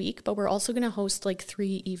for a week, but we're also going to host like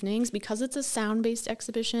 3 evenings. Because it's a sound-based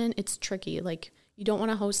exhibition, it's tricky. Like, you don't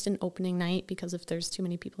want to host an opening night because if there's too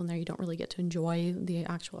many people in there, you don't really get to enjoy the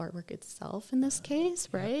actual artwork itself in this case,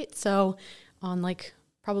 right? So on like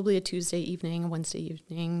probably a Tuesday evening, a Wednesday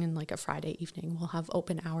evening, and like a Friday evening, we'll have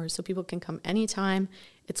open hours so people can come anytime.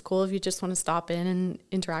 It's cool if you just want to stop in and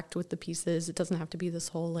interact with the pieces. It doesn't have to be this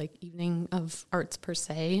whole like evening of arts per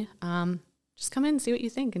se. Just come in and see what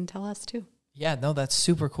you think and tell us too. Yeah, no, that's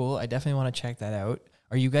super cool. I definitely want to check that out.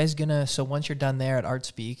 Are you guys gonna, so once you're done there at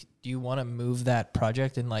ArtSpeak, do you want to move that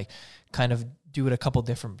project and like kind of do it a couple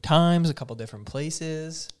different times, a couple different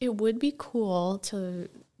places? It would be cool to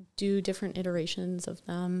do different iterations of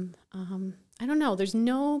them. I don't know. There's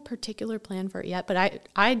no particular plan for it yet, but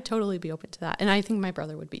I'd totally be open to that. And I think my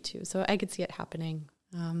brother would be too. So I could see it happening.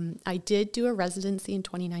 I did do a residency in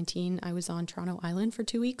 2019. I was on Toronto Island for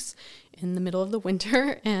 2 weeks in the middle of the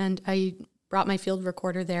winter, and I brought my field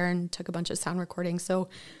recorder there and took a bunch of sound recordings. So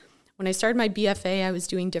when I started my BFA, I was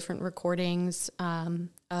doing different recordings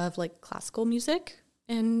of like classical music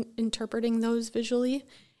and interpreting those visually.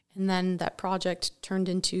 And then that project turned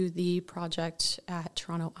into the project at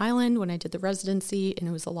Toronto Island when I did the residency, and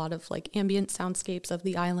it was a lot of like ambient soundscapes of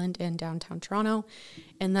the island and downtown Toronto.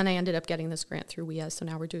 And then I ended up getting this grant through WIA, so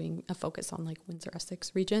now we're doing a focus on like Windsor,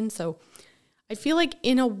 Essex region. So I feel like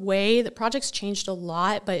in a way the project's changed a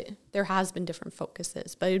lot, but there has been different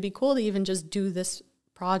focuses. But it'd be cool to even just do this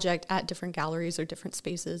project at different galleries or different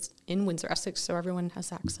spaces in Windsor, Essex, so everyone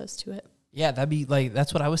has access to it. Yeah, that'd be like,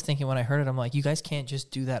 that's what I was thinking when I heard it. I'm like, you guys can't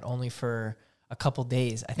just do that only for a couple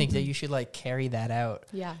days. I think that you should like carry that out.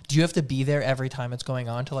 Yeah. Do you have to be there every time it's going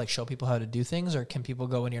on to like show people how to do things, or can people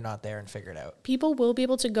go when you're not there and figure it out? People will be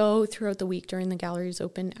able to go throughout the week during the gallery's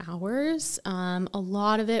open hours. A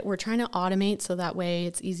lot of it we're trying to automate so that way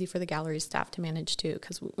it's easy for the gallery staff to manage too,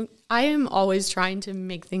 because I am always trying to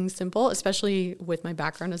make things simple, especially with my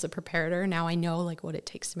background as a preparator. Now I know like what it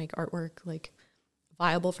takes to make artwork like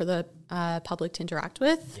viable for the public to interact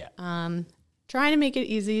with. Yeah. Trying to make it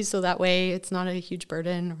easy so that way it's not a huge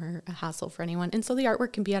burden or a hassle for anyone. And so the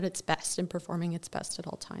artwork can be at its best and performing its best at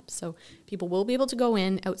all times. So people will be able to go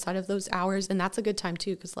in outside of those hours, and that's a good time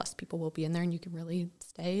too because less people will be in there and you can really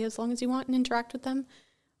stay as long as you want and interact with them.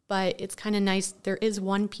 But it's kind of nice. There is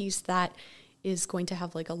one piece that is going to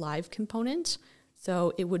have like a live component.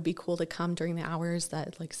 So it would be cool to come during the hours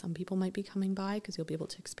that like some people might be coming by because you'll be able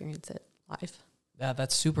to experience it live. Yeah,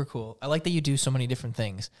 that's super cool. I like that you do so many different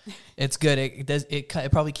things. It's good.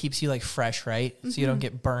 It probably keeps you like fresh, right? Mm-hmm. So you don't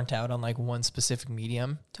get burnt out on like one specific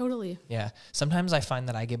medium. Totally. Yeah. Sometimes I find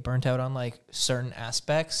that I get burnt out on like certain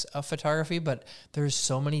aspects of photography, but there's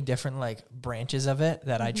so many different like branches of it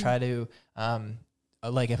that I try to,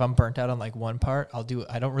 like if I'm burnt out on like one part,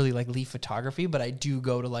 I don't really like leave photography, but I do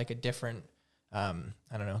go to like a different, I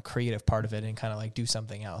don't know, creative part of it and kind of like do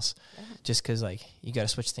something else just cause like you got to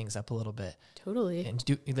switch things up a little bit. Totally. And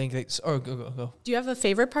do you think go. Do you have a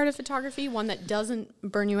favorite part of photography? One that doesn't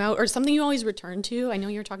burn you out or something you always return to? I know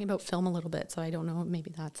you're talking about film a little bit, so I don't know.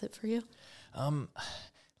 Maybe that's it for you.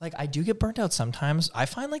 Like I do get burnt out sometimes. I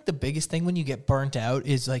find like the biggest thing when you get burnt out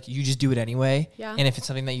is like you just do it anyway. Yeah. And if it's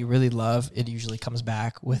something that you really love, it usually comes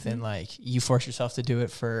back within like you force yourself to do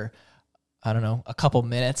it for I don't know, a couple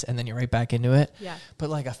minutes and then you're right back into it. Yeah.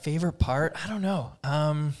 But like a favorite part, I don't know.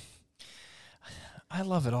 I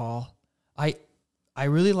love it all. I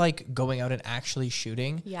really like going out and actually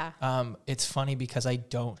shooting. Yeah. It's funny because I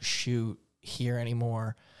don't shoot here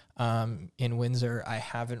anymore. In Windsor, I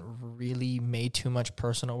haven't really made too much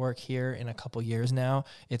personal work here in a couple years now.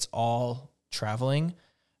 It's all traveling.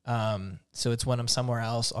 So it's when I'm somewhere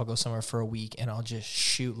else, I'll go somewhere for a week and I'll just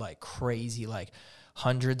shoot like crazy, like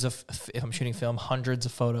if I'm shooting film, hundreds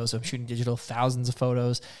of photos. If I'm shooting digital, thousands of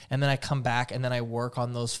photos. And then I come back and then I work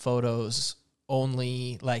on those photos,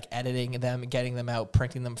 only like editing them, getting them out,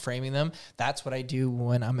 printing them, framing them. That's what I do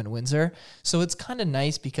when I'm in Windsor. So it's kind of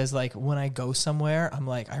nice because like when I go somewhere, I'm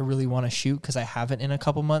like, I really want to shoot because I haven't in a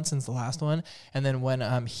couple months since the last one. And then when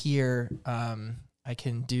I'm here, I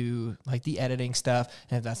can do like the editing stuff.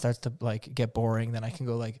 And if that starts to like get boring, then I can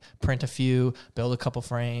go like print a few, build a couple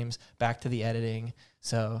frames, back to the editing.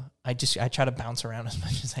 So I try to bounce around as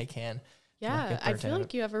much as I can. Yeah, I feel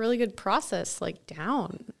like you have a really good process like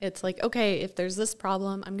down. It's like, okay, if there's this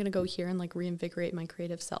problem, I'm going to go here and like reinvigorate my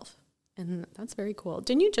creative self. And that's very cool.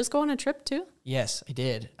 Didn't you just go on a trip too? Yes, I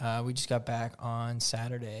did. We just got back on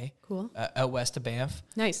Saturday. Cool. Out west of Banff.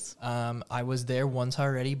 Nice. I was there once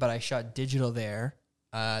already, but I shot digital there.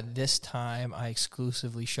 This time I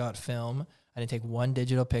exclusively shot film. I didn't take one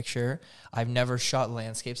digital picture. I've never shot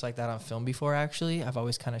landscapes like that on film before, actually. I've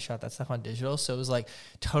always kind of shot that stuff on digital. So it was like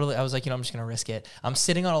totally, I was like, I'm just going to risk it. I'm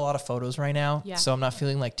sitting on a lot of photos right now. Yeah. So I'm not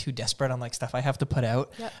feeling like too desperate on like stuff I have to put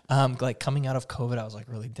out. Yep. Like coming out of COVID, I was like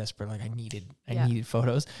really desperate. Like I needed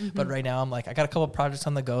photos. Mm-hmm. But right now I'm like, I got a couple of projects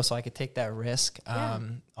on the go so I could take that risk.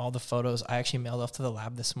 All the photos I actually mailed off to the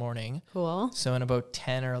lab this morning. Cool. So in about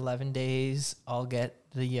 10 or 11 days, I'll get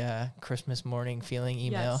the Christmas morning feeling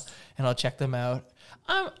email and I'll check them out.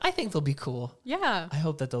 I think they'll be cool. Yeah. I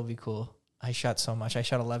hope that they'll be cool. I shot so much. I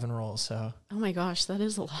shot 11 rolls. So. Oh my gosh, that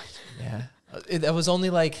is a lot. Yeah. That was only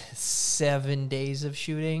like 7 days of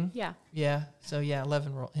shooting. Yeah. Yeah. So yeah,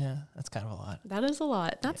 11 rolls. Yeah. That's kind of a lot. That is a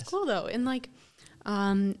lot. That's cool though. And like,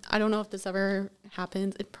 I don't know if this ever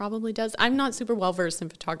happens. It probably does. I'm not super well versed in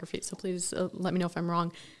photography, so please let me know if I'm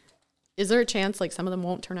wrong. Is there a chance like some of them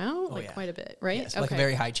won't turn out? Quite a bit, right? Yes, like a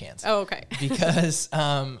very high chance. Oh, okay. Because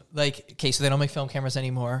so they don't make film cameras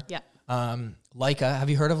anymore. Yeah. Leica,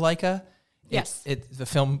 have you heard of Leica? Yes. It's the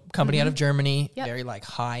film company out of Germany. Yep. Very like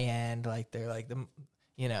high end, like they're like the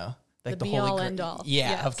like the be all end all.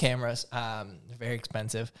 Yeah, of cameras. Very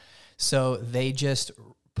expensive. So they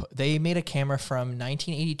made a camera from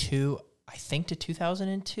 1982, I think, to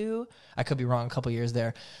 2002. I could be wrong, a couple years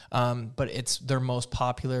there. But it's their most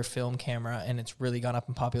popular film camera, and it's really gone up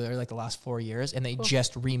in popularity like the last 4 years, and they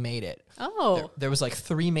just remade it. Oh. There was like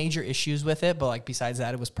 3 major issues with it, but like besides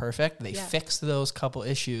that, it was perfect. They fixed those couple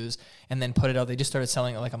issues and then put it out. They just started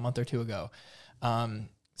selling it like a month or two ago.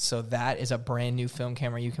 So that is a brand new film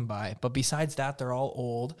camera you can buy. But besides that, they're all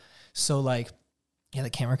old. So like, the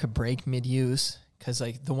camera could break mid-use. Because,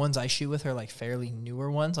 like, the ones I shoot with are, like, fairly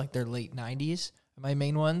newer ones. Like, they're late 90s, my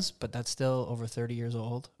main ones. But that's still over 30 years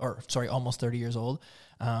old. Or, sorry, almost 30 years old.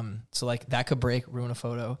 So, like, that could break, ruin a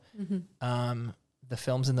photo. Mm-hmm. The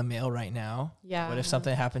film's in the mail right now. Yeah. What if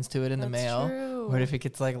something happens to it in the mail? True. What if it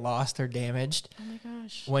gets, like, lost or damaged? Oh, my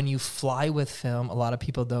gosh. When you fly with film, a lot of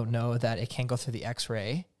people don't know that it can't go through the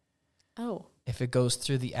X-ray. Oh. If it goes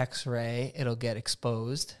through the X-ray, it'll get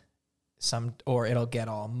exposed. Or it'll get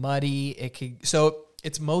all muddy. So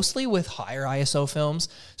it's mostly with higher ISO films.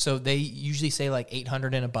 So they usually say like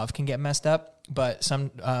 800 and above can get messed up, but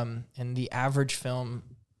and the average film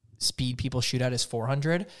speed people shoot at is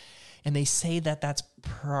 400. And they say that that's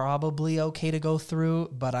probably okay to go through,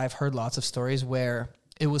 but I've heard lots of stories where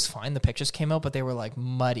it was fine. The pictures came out, but they were like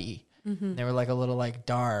muddy. Mm-hmm. They were like a little like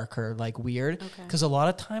dark or like weird. Because a lot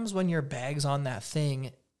of times when your bag's on that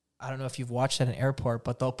thing, I don't know if you've watched at an airport,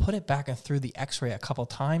 but they'll put it back and through the X-ray a couple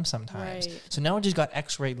times sometimes. Right. So now it just got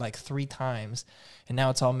X-rayed like 3 times, and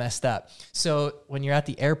now it's all messed up. So when you're at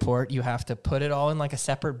the airport, you have to put it all in like a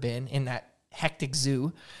separate bin in that hectic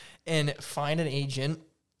zoo and find an agent,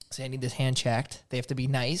 say, I need this hand checked. They have to be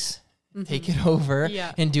nice, take it over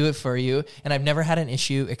and do it for you. And I've never had an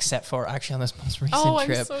issue except for actually on this most recent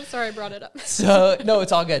trip. I'm so sorry I brought it up. So, no,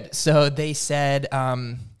 it's all good. So they said...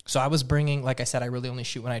 So I was bringing, like I said, I really only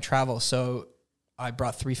shoot when I travel. So I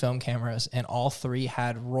brought 3 film cameras, and all 3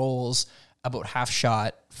 had rolls about half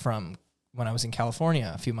shot from when I was in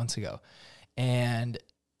California a few months ago. And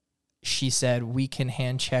she said, we can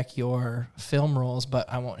hand check your film rolls,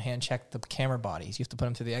 but I won't hand check the camera bodies. You have to put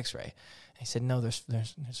them through the X-ray. I said, no, there's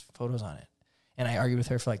photos on it. And I argued with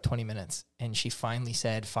her for like 20 minutes, and she finally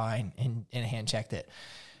said, fine, and hand checked it.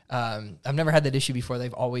 I've never had that issue before.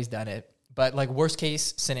 They've always done it. But like worst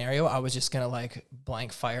case scenario, I was just going to like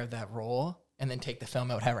blank fire that roll and then take the film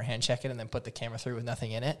out, have her hand check it, and then put the camera through with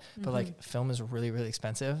nothing in it. Mm-hmm. But like film is really, really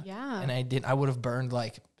expensive. Yeah. And I would have burned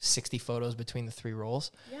like 60 photos between the 3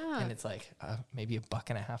 rolls. Yeah. And it's like maybe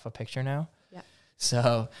 $1.50 a picture now. Yeah.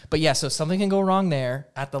 So, but yeah, so something can go wrong there.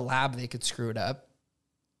 At the lab, they could screw it up.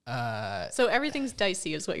 So everything's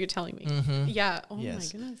dicey is what you're telling me. Mm-hmm. Yeah. Oh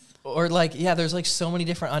Yes. my goodness. Or like, yeah, there's like so many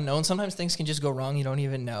different unknowns. Sometimes things can just go wrong. You don't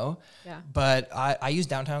even know. Yeah. But I use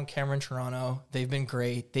Downtown Camera in Toronto. They've been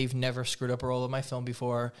great. They've never screwed up a roll of my film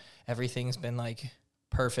before. Everything's been like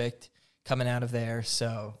perfect coming out of there.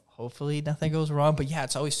 So hopefully nothing goes wrong. But yeah,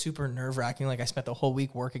 it's always super nerve wracking. Like I spent the whole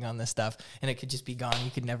week working on this stuff and it could just be gone.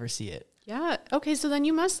 You could never see it. Yeah. Okay. So then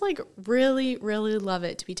you must like really, really love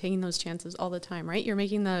it to be taking those chances all the time, right? You're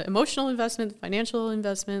making the emotional investment, the financial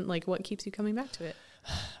investment. Like what keeps you coming back to it?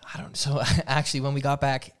 I don't. So actually, when we got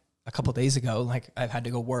back a couple of days ago, like I've had to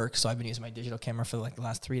go work. So I've been using my digital camera for like the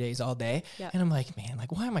last 3 days all day. Yeah. And I'm like, man,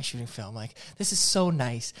 like, why am I shooting film? Like, this is so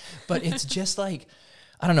nice. But it's just like,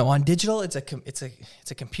 I don't know. On digital, it's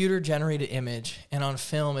a computer generated image. And on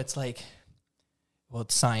film, it's like, well,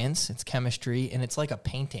 it's science, it's chemistry, and it's like a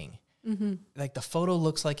painting. Mm-hmm. Like the photo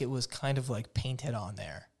looks like it was kind of like painted on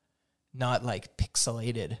there, not like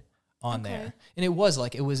pixelated on there. And it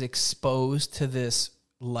was exposed to this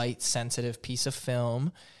light sensitive piece of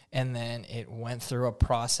film. And then it went through a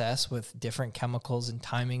process with different chemicals and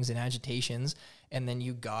timings and agitations. And then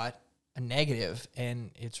you got a negative, and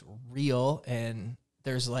it's real. And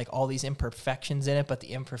there's like all these imperfections in it, but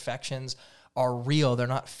the imperfections are real. They're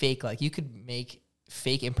not fake. Like you could make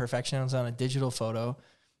fake imperfections on a digital photo,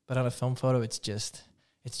 but on a film photo, it's just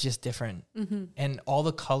different. Mm-hmm. And all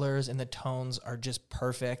the colors and the tones are just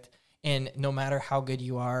perfect. And no matter how good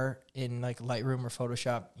you are in like Lightroom or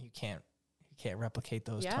Photoshop, you can't replicate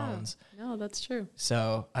those tones. No, that's true.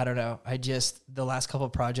 So I don't know. The last couple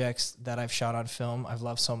of projects that I've shot on film, I've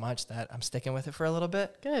loved so much that I'm sticking with it for a little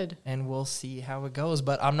bit. Good. And we'll see how it goes.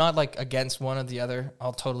 But I'm not like against one or the other.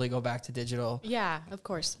 I'll totally go back to digital. Yeah, of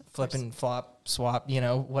course. Flip and flop, swap,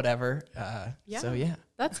 whatever. So yeah.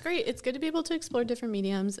 That's great. It's good to be able to explore different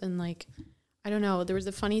mediums and like, I don't know, there was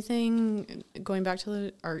a funny thing going back to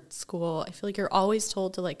the art school. I feel like you're always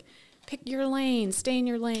told to like pick your lane, stay in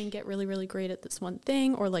your lane, get really, really great at this one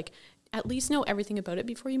thing, or like at least know everything about it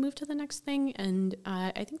before you move to the next thing. And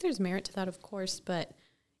I think there's merit to that, of course, but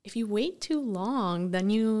if you wait too long,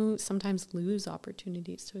 then you sometimes lose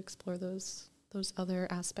opportunities to explore those other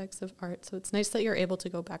aspects of art. So it's nice that you're able to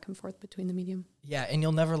go back and forth between the medium. Yeah, and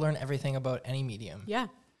you'll never learn everything about any medium. Yeah.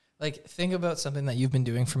 Like, think about something that you've been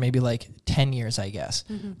doing for maybe like 10 years, I guess.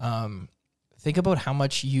 Mm-hmm. Think about how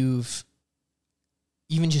much you've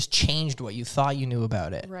even just changed what you thought you knew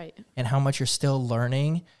about it. Right. And how much you're still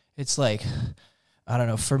learning. It's like, I don't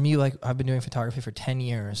know, for me, like I've been doing photography for 10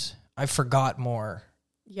 years. I forgot more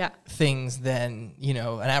things than, an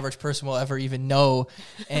average person will ever even know.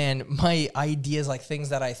 And my ideas, like things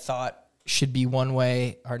that I thought should be one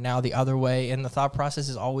way are now the other way. And the thought process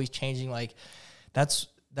is always changing. Like that's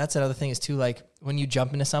another thing is too, like when you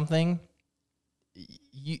jump into something,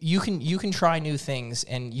 you can try new things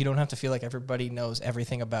and you don't have to feel like everybody knows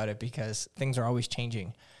everything about it because things are always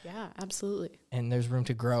changing. Yeah, absolutely. And there's room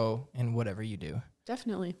to grow in whatever you do.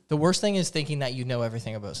 Definitely. The worst thing is thinking that you know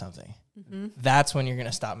everything about something. Mm-hmm. That's when you're going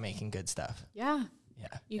to stop making good stuff. Yeah.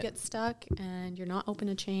 Yeah. You get stuck and you're not open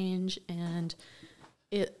to change, and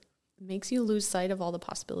it makes you lose sight of all the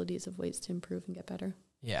possibilities of ways to improve and get better.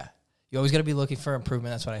 Yeah. You always got to be looking for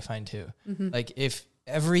improvement. That's what I find too. Mm-hmm. Like if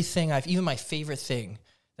everything even my favorite thing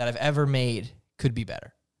that I've ever made could be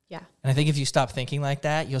better. Yeah. And I think if you stop thinking like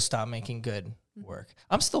that, you'll stop making good work.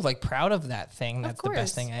 I'm still like proud of that thing. That's the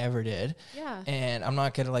best thing I ever did. Yeah. And I'm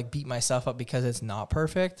not going to like beat myself up because it's not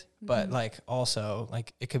perfect, but like also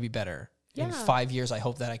like it could be better. Yeah. In 5 years, I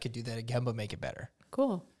hope that I could do that again, but make it better.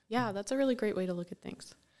 Cool. Yeah. That's a really great way to look at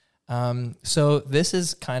things. So this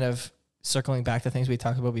is kind of circling back to things we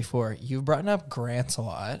talked about before. You've brought up grants a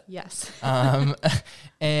lot. Yes.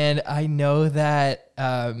 And I know that,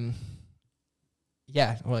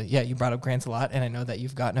 you brought up grants a lot, and I know that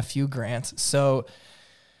you've gotten a few grants. So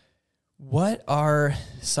what are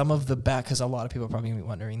some of the best, because a lot of people are probably going to be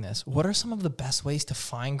wondering this, what are some of the best ways to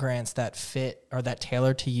find grants that fit or that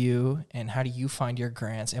tailor to you, and how do you find your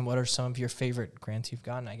grants, and what are some of your favorite grants you've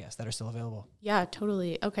gotten, I guess, that are still available? Yeah,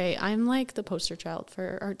 totally. Okay, I'm like the poster child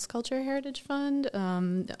for Arts Culture Heritage Fund,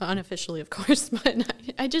 unofficially, of course, but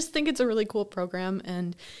I just think it's a really cool program,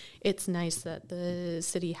 and it's nice that the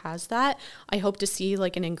city has that. I hope to see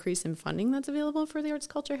like an increase in funding that's available for the Arts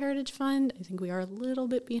Culture Heritage Fund. I think we are a little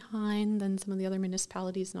bit behind than some of the other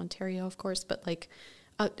municipalities in Ontario, of course, but like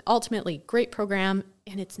ultimately great program.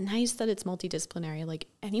 And it's nice that it's multidisciplinary. Like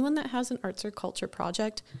anyone that has an arts or culture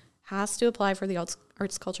project has to apply for the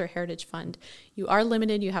Arts Culture Heritage Fund. You are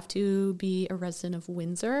limited. You have to be a resident of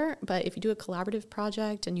Windsor, but if you do a collaborative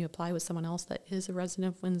project and you apply with someone else that is a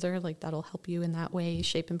resident of Windsor, like that'll help you in that way,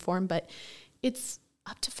 shape and form. But it's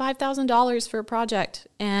up to $5,000 for a project,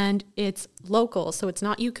 and it's local. So it's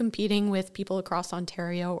not you competing with people across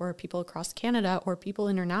Ontario or people across Canada or people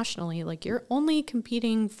internationally. Like, you're only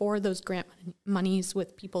competing for those grant monies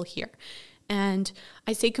with people here. And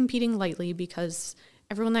I say competing lightly because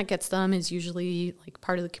everyone that gets them is usually like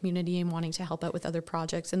part of the community and wanting to help out with other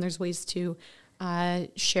projects. And there's ways to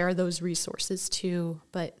share those resources too.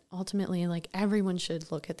 But ultimately, like, everyone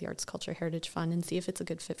should look at the Arts Culture Heritage Fund and see if it's a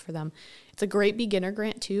good fit for them. It's a great beginner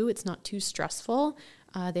grant too. It's not too stressful.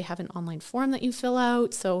 They have an online form that you fill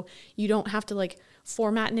out, so you don't have to like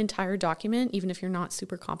format an entire document, even if you're not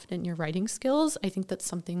super confident in your writing skills. I think that's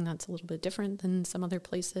something that's a little bit different than some other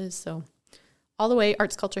places. So all the way,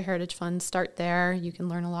 Arts Culture Heritage Fund, start there. You can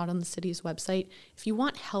learn a lot on the city's website. If you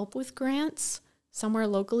want help with grants, somewhere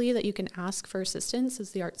locally that you can ask for assistance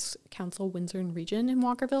is the Arts Council Windsor and Region in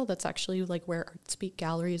Walkerville. That's actually like where Art Speak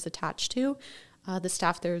Gallery is attached to. The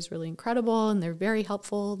staff there is really incredible, and they're very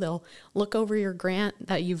helpful. They'll look over your grant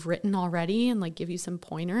that you've written already and like give you some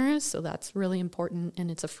pointers. So that's really important, and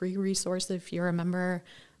it's a free resource if you're a member.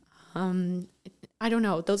 I don't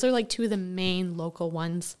know. Those are like two of the main local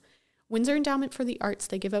ones. Windsor Endowment for the Arts,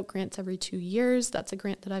 they give out grants every 2 years. That's a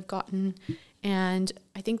grant that I've gotten. And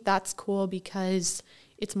I think that's cool because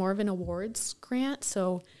it's more of an awards grant.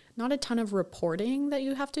 So not a ton of reporting that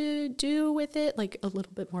you have to do with it, like a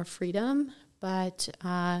little bit more freedom. But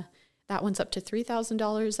that one's up to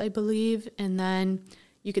 $3,000, I believe. And then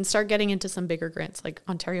you can start getting into some bigger grants like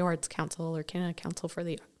Ontario Arts Council or Canada Council for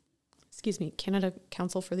the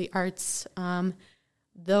Arts.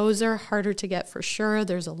 Those are harder to get for sure.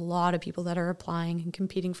 There's a lot of people that are applying and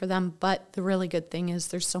competing for them. But the really good thing is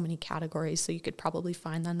there's so many categories, so you could probably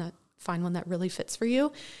find one that really fits for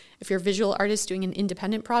you. If you're a visual artist doing an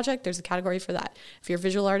independent project, there's a category for that. If you're a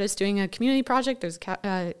visual artist doing a community project, there's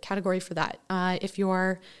a category for that. If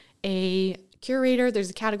you're a curator, there's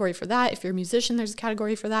a category for that. If you're a musician, there's a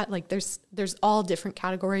category for that. Like, there's all different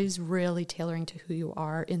categories, really tailoring to who you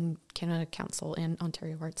are in Canada Council and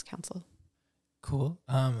Ontario Arts Council. Cool.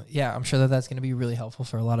 Yeah, I'm sure that's going to be really helpful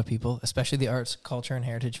for a lot of people, especially the Arts, Culture, and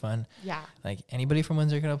Heritage Fund. Yeah. Like, anybody from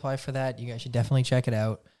Windsor can apply for that. You guys should definitely check it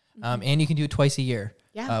out. And you can do it twice a year.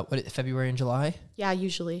 Yeah. February and July? Yeah,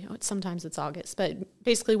 usually. Sometimes it's August, but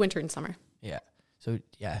basically winter and summer. Yeah. So,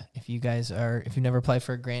 yeah, if you've never applied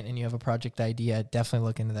for a grant and you have a project idea, definitely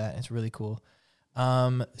look into that. It's really cool.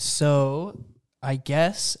 So, I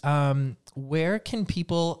guess, where can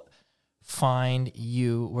people find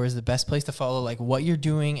you? Where's the best place to follow like what you're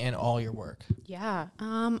doing and all your work? Yeah.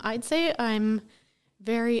 I'd say I'm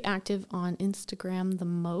very active on Instagram the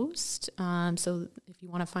most. So if you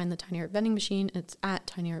want to find the Tiny Art Vending Machine, it's at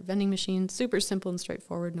Tiny Art Vending Machine. Super simple and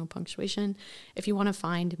straightforward, no punctuation. If you want to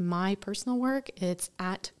find my personal work, it's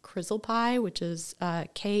at Krizzlepie, which is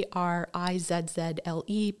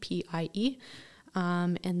KRIZZLEPIE.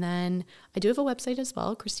 And then I do have a website as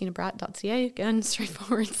well, KristinaBradt.ca. Again,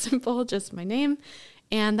 straightforward, simple, just my name.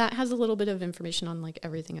 And that has a little bit of information on like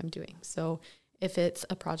everything I'm doing. So if it's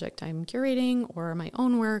a project I'm curating or my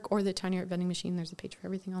own work or the Tiny Art Vending Machine, there's a page for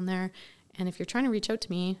everything on there. And if you're trying to reach out to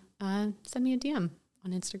me, send me a DM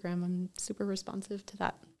on Instagram. I'm super responsive to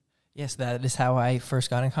that. Yes, that is how I first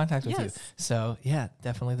got in contact with you. So, yeah,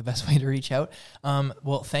 definitely the best way to reach out.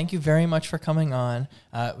 Well, thank you very much for coming on.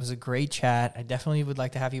 It was a great chat. I definitely would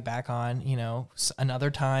like to have you back on, another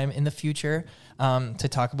time in the future to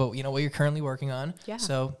talk about, what you're currently working on. Yeah.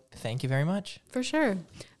 So, thank you very much. For sure.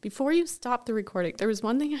 Before you stop the recording, there was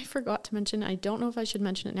one thing I forgot to mention. I don't know if I should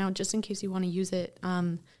mention it now, just in case you want to use it.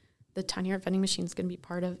 The Tiny Art Vending Machine is going to be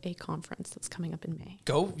part of a conference that's coming up in May.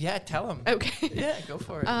 Go, yeah, tell them. Okay. Yeah, go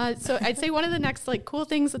for it. So I'd say one of the next cool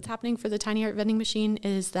things that's happening for the Tiny Art Vending Machine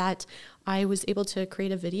is that I was able to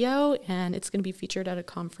create a video, and it's going to be featured at a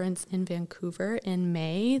conference in Vancouver in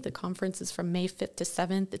May. The conference is from May 5th to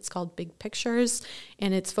 7th. It's called Big Pictures,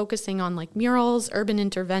 and it's focusing on murals, urban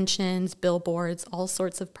interventions, billboards, all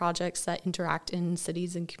sorts of projects that interact in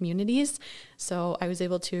cities and communities. So I was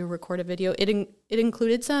able to record a video. It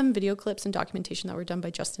included some video clips and documentation that were done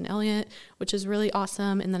by Justin Elliott, which is really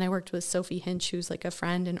awesome. And then I worked with Sophie Hinch, who's a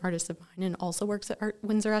friend and artist of mine and also works at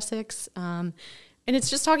Windsor Essex. And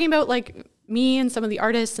it's just talking about me and some of the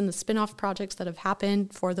artists and the spin-off projects that have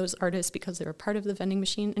happened for those artists because they were part of the vending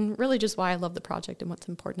machine, and really just why I love the project and what's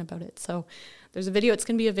important about it. So there's a video. It's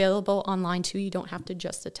going to be available online too. You don't have to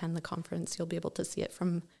just attend the conference. You'll be able to see it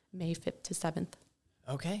from May 5th to 7th.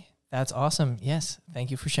 Okay. That's awesome. Yes.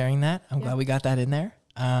 Thank you for sharing that. I'm glad we got that in there.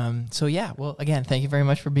 Well, again, thank you very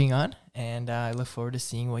much for being on, and I look forward to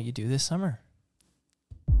seeing what you do this summer.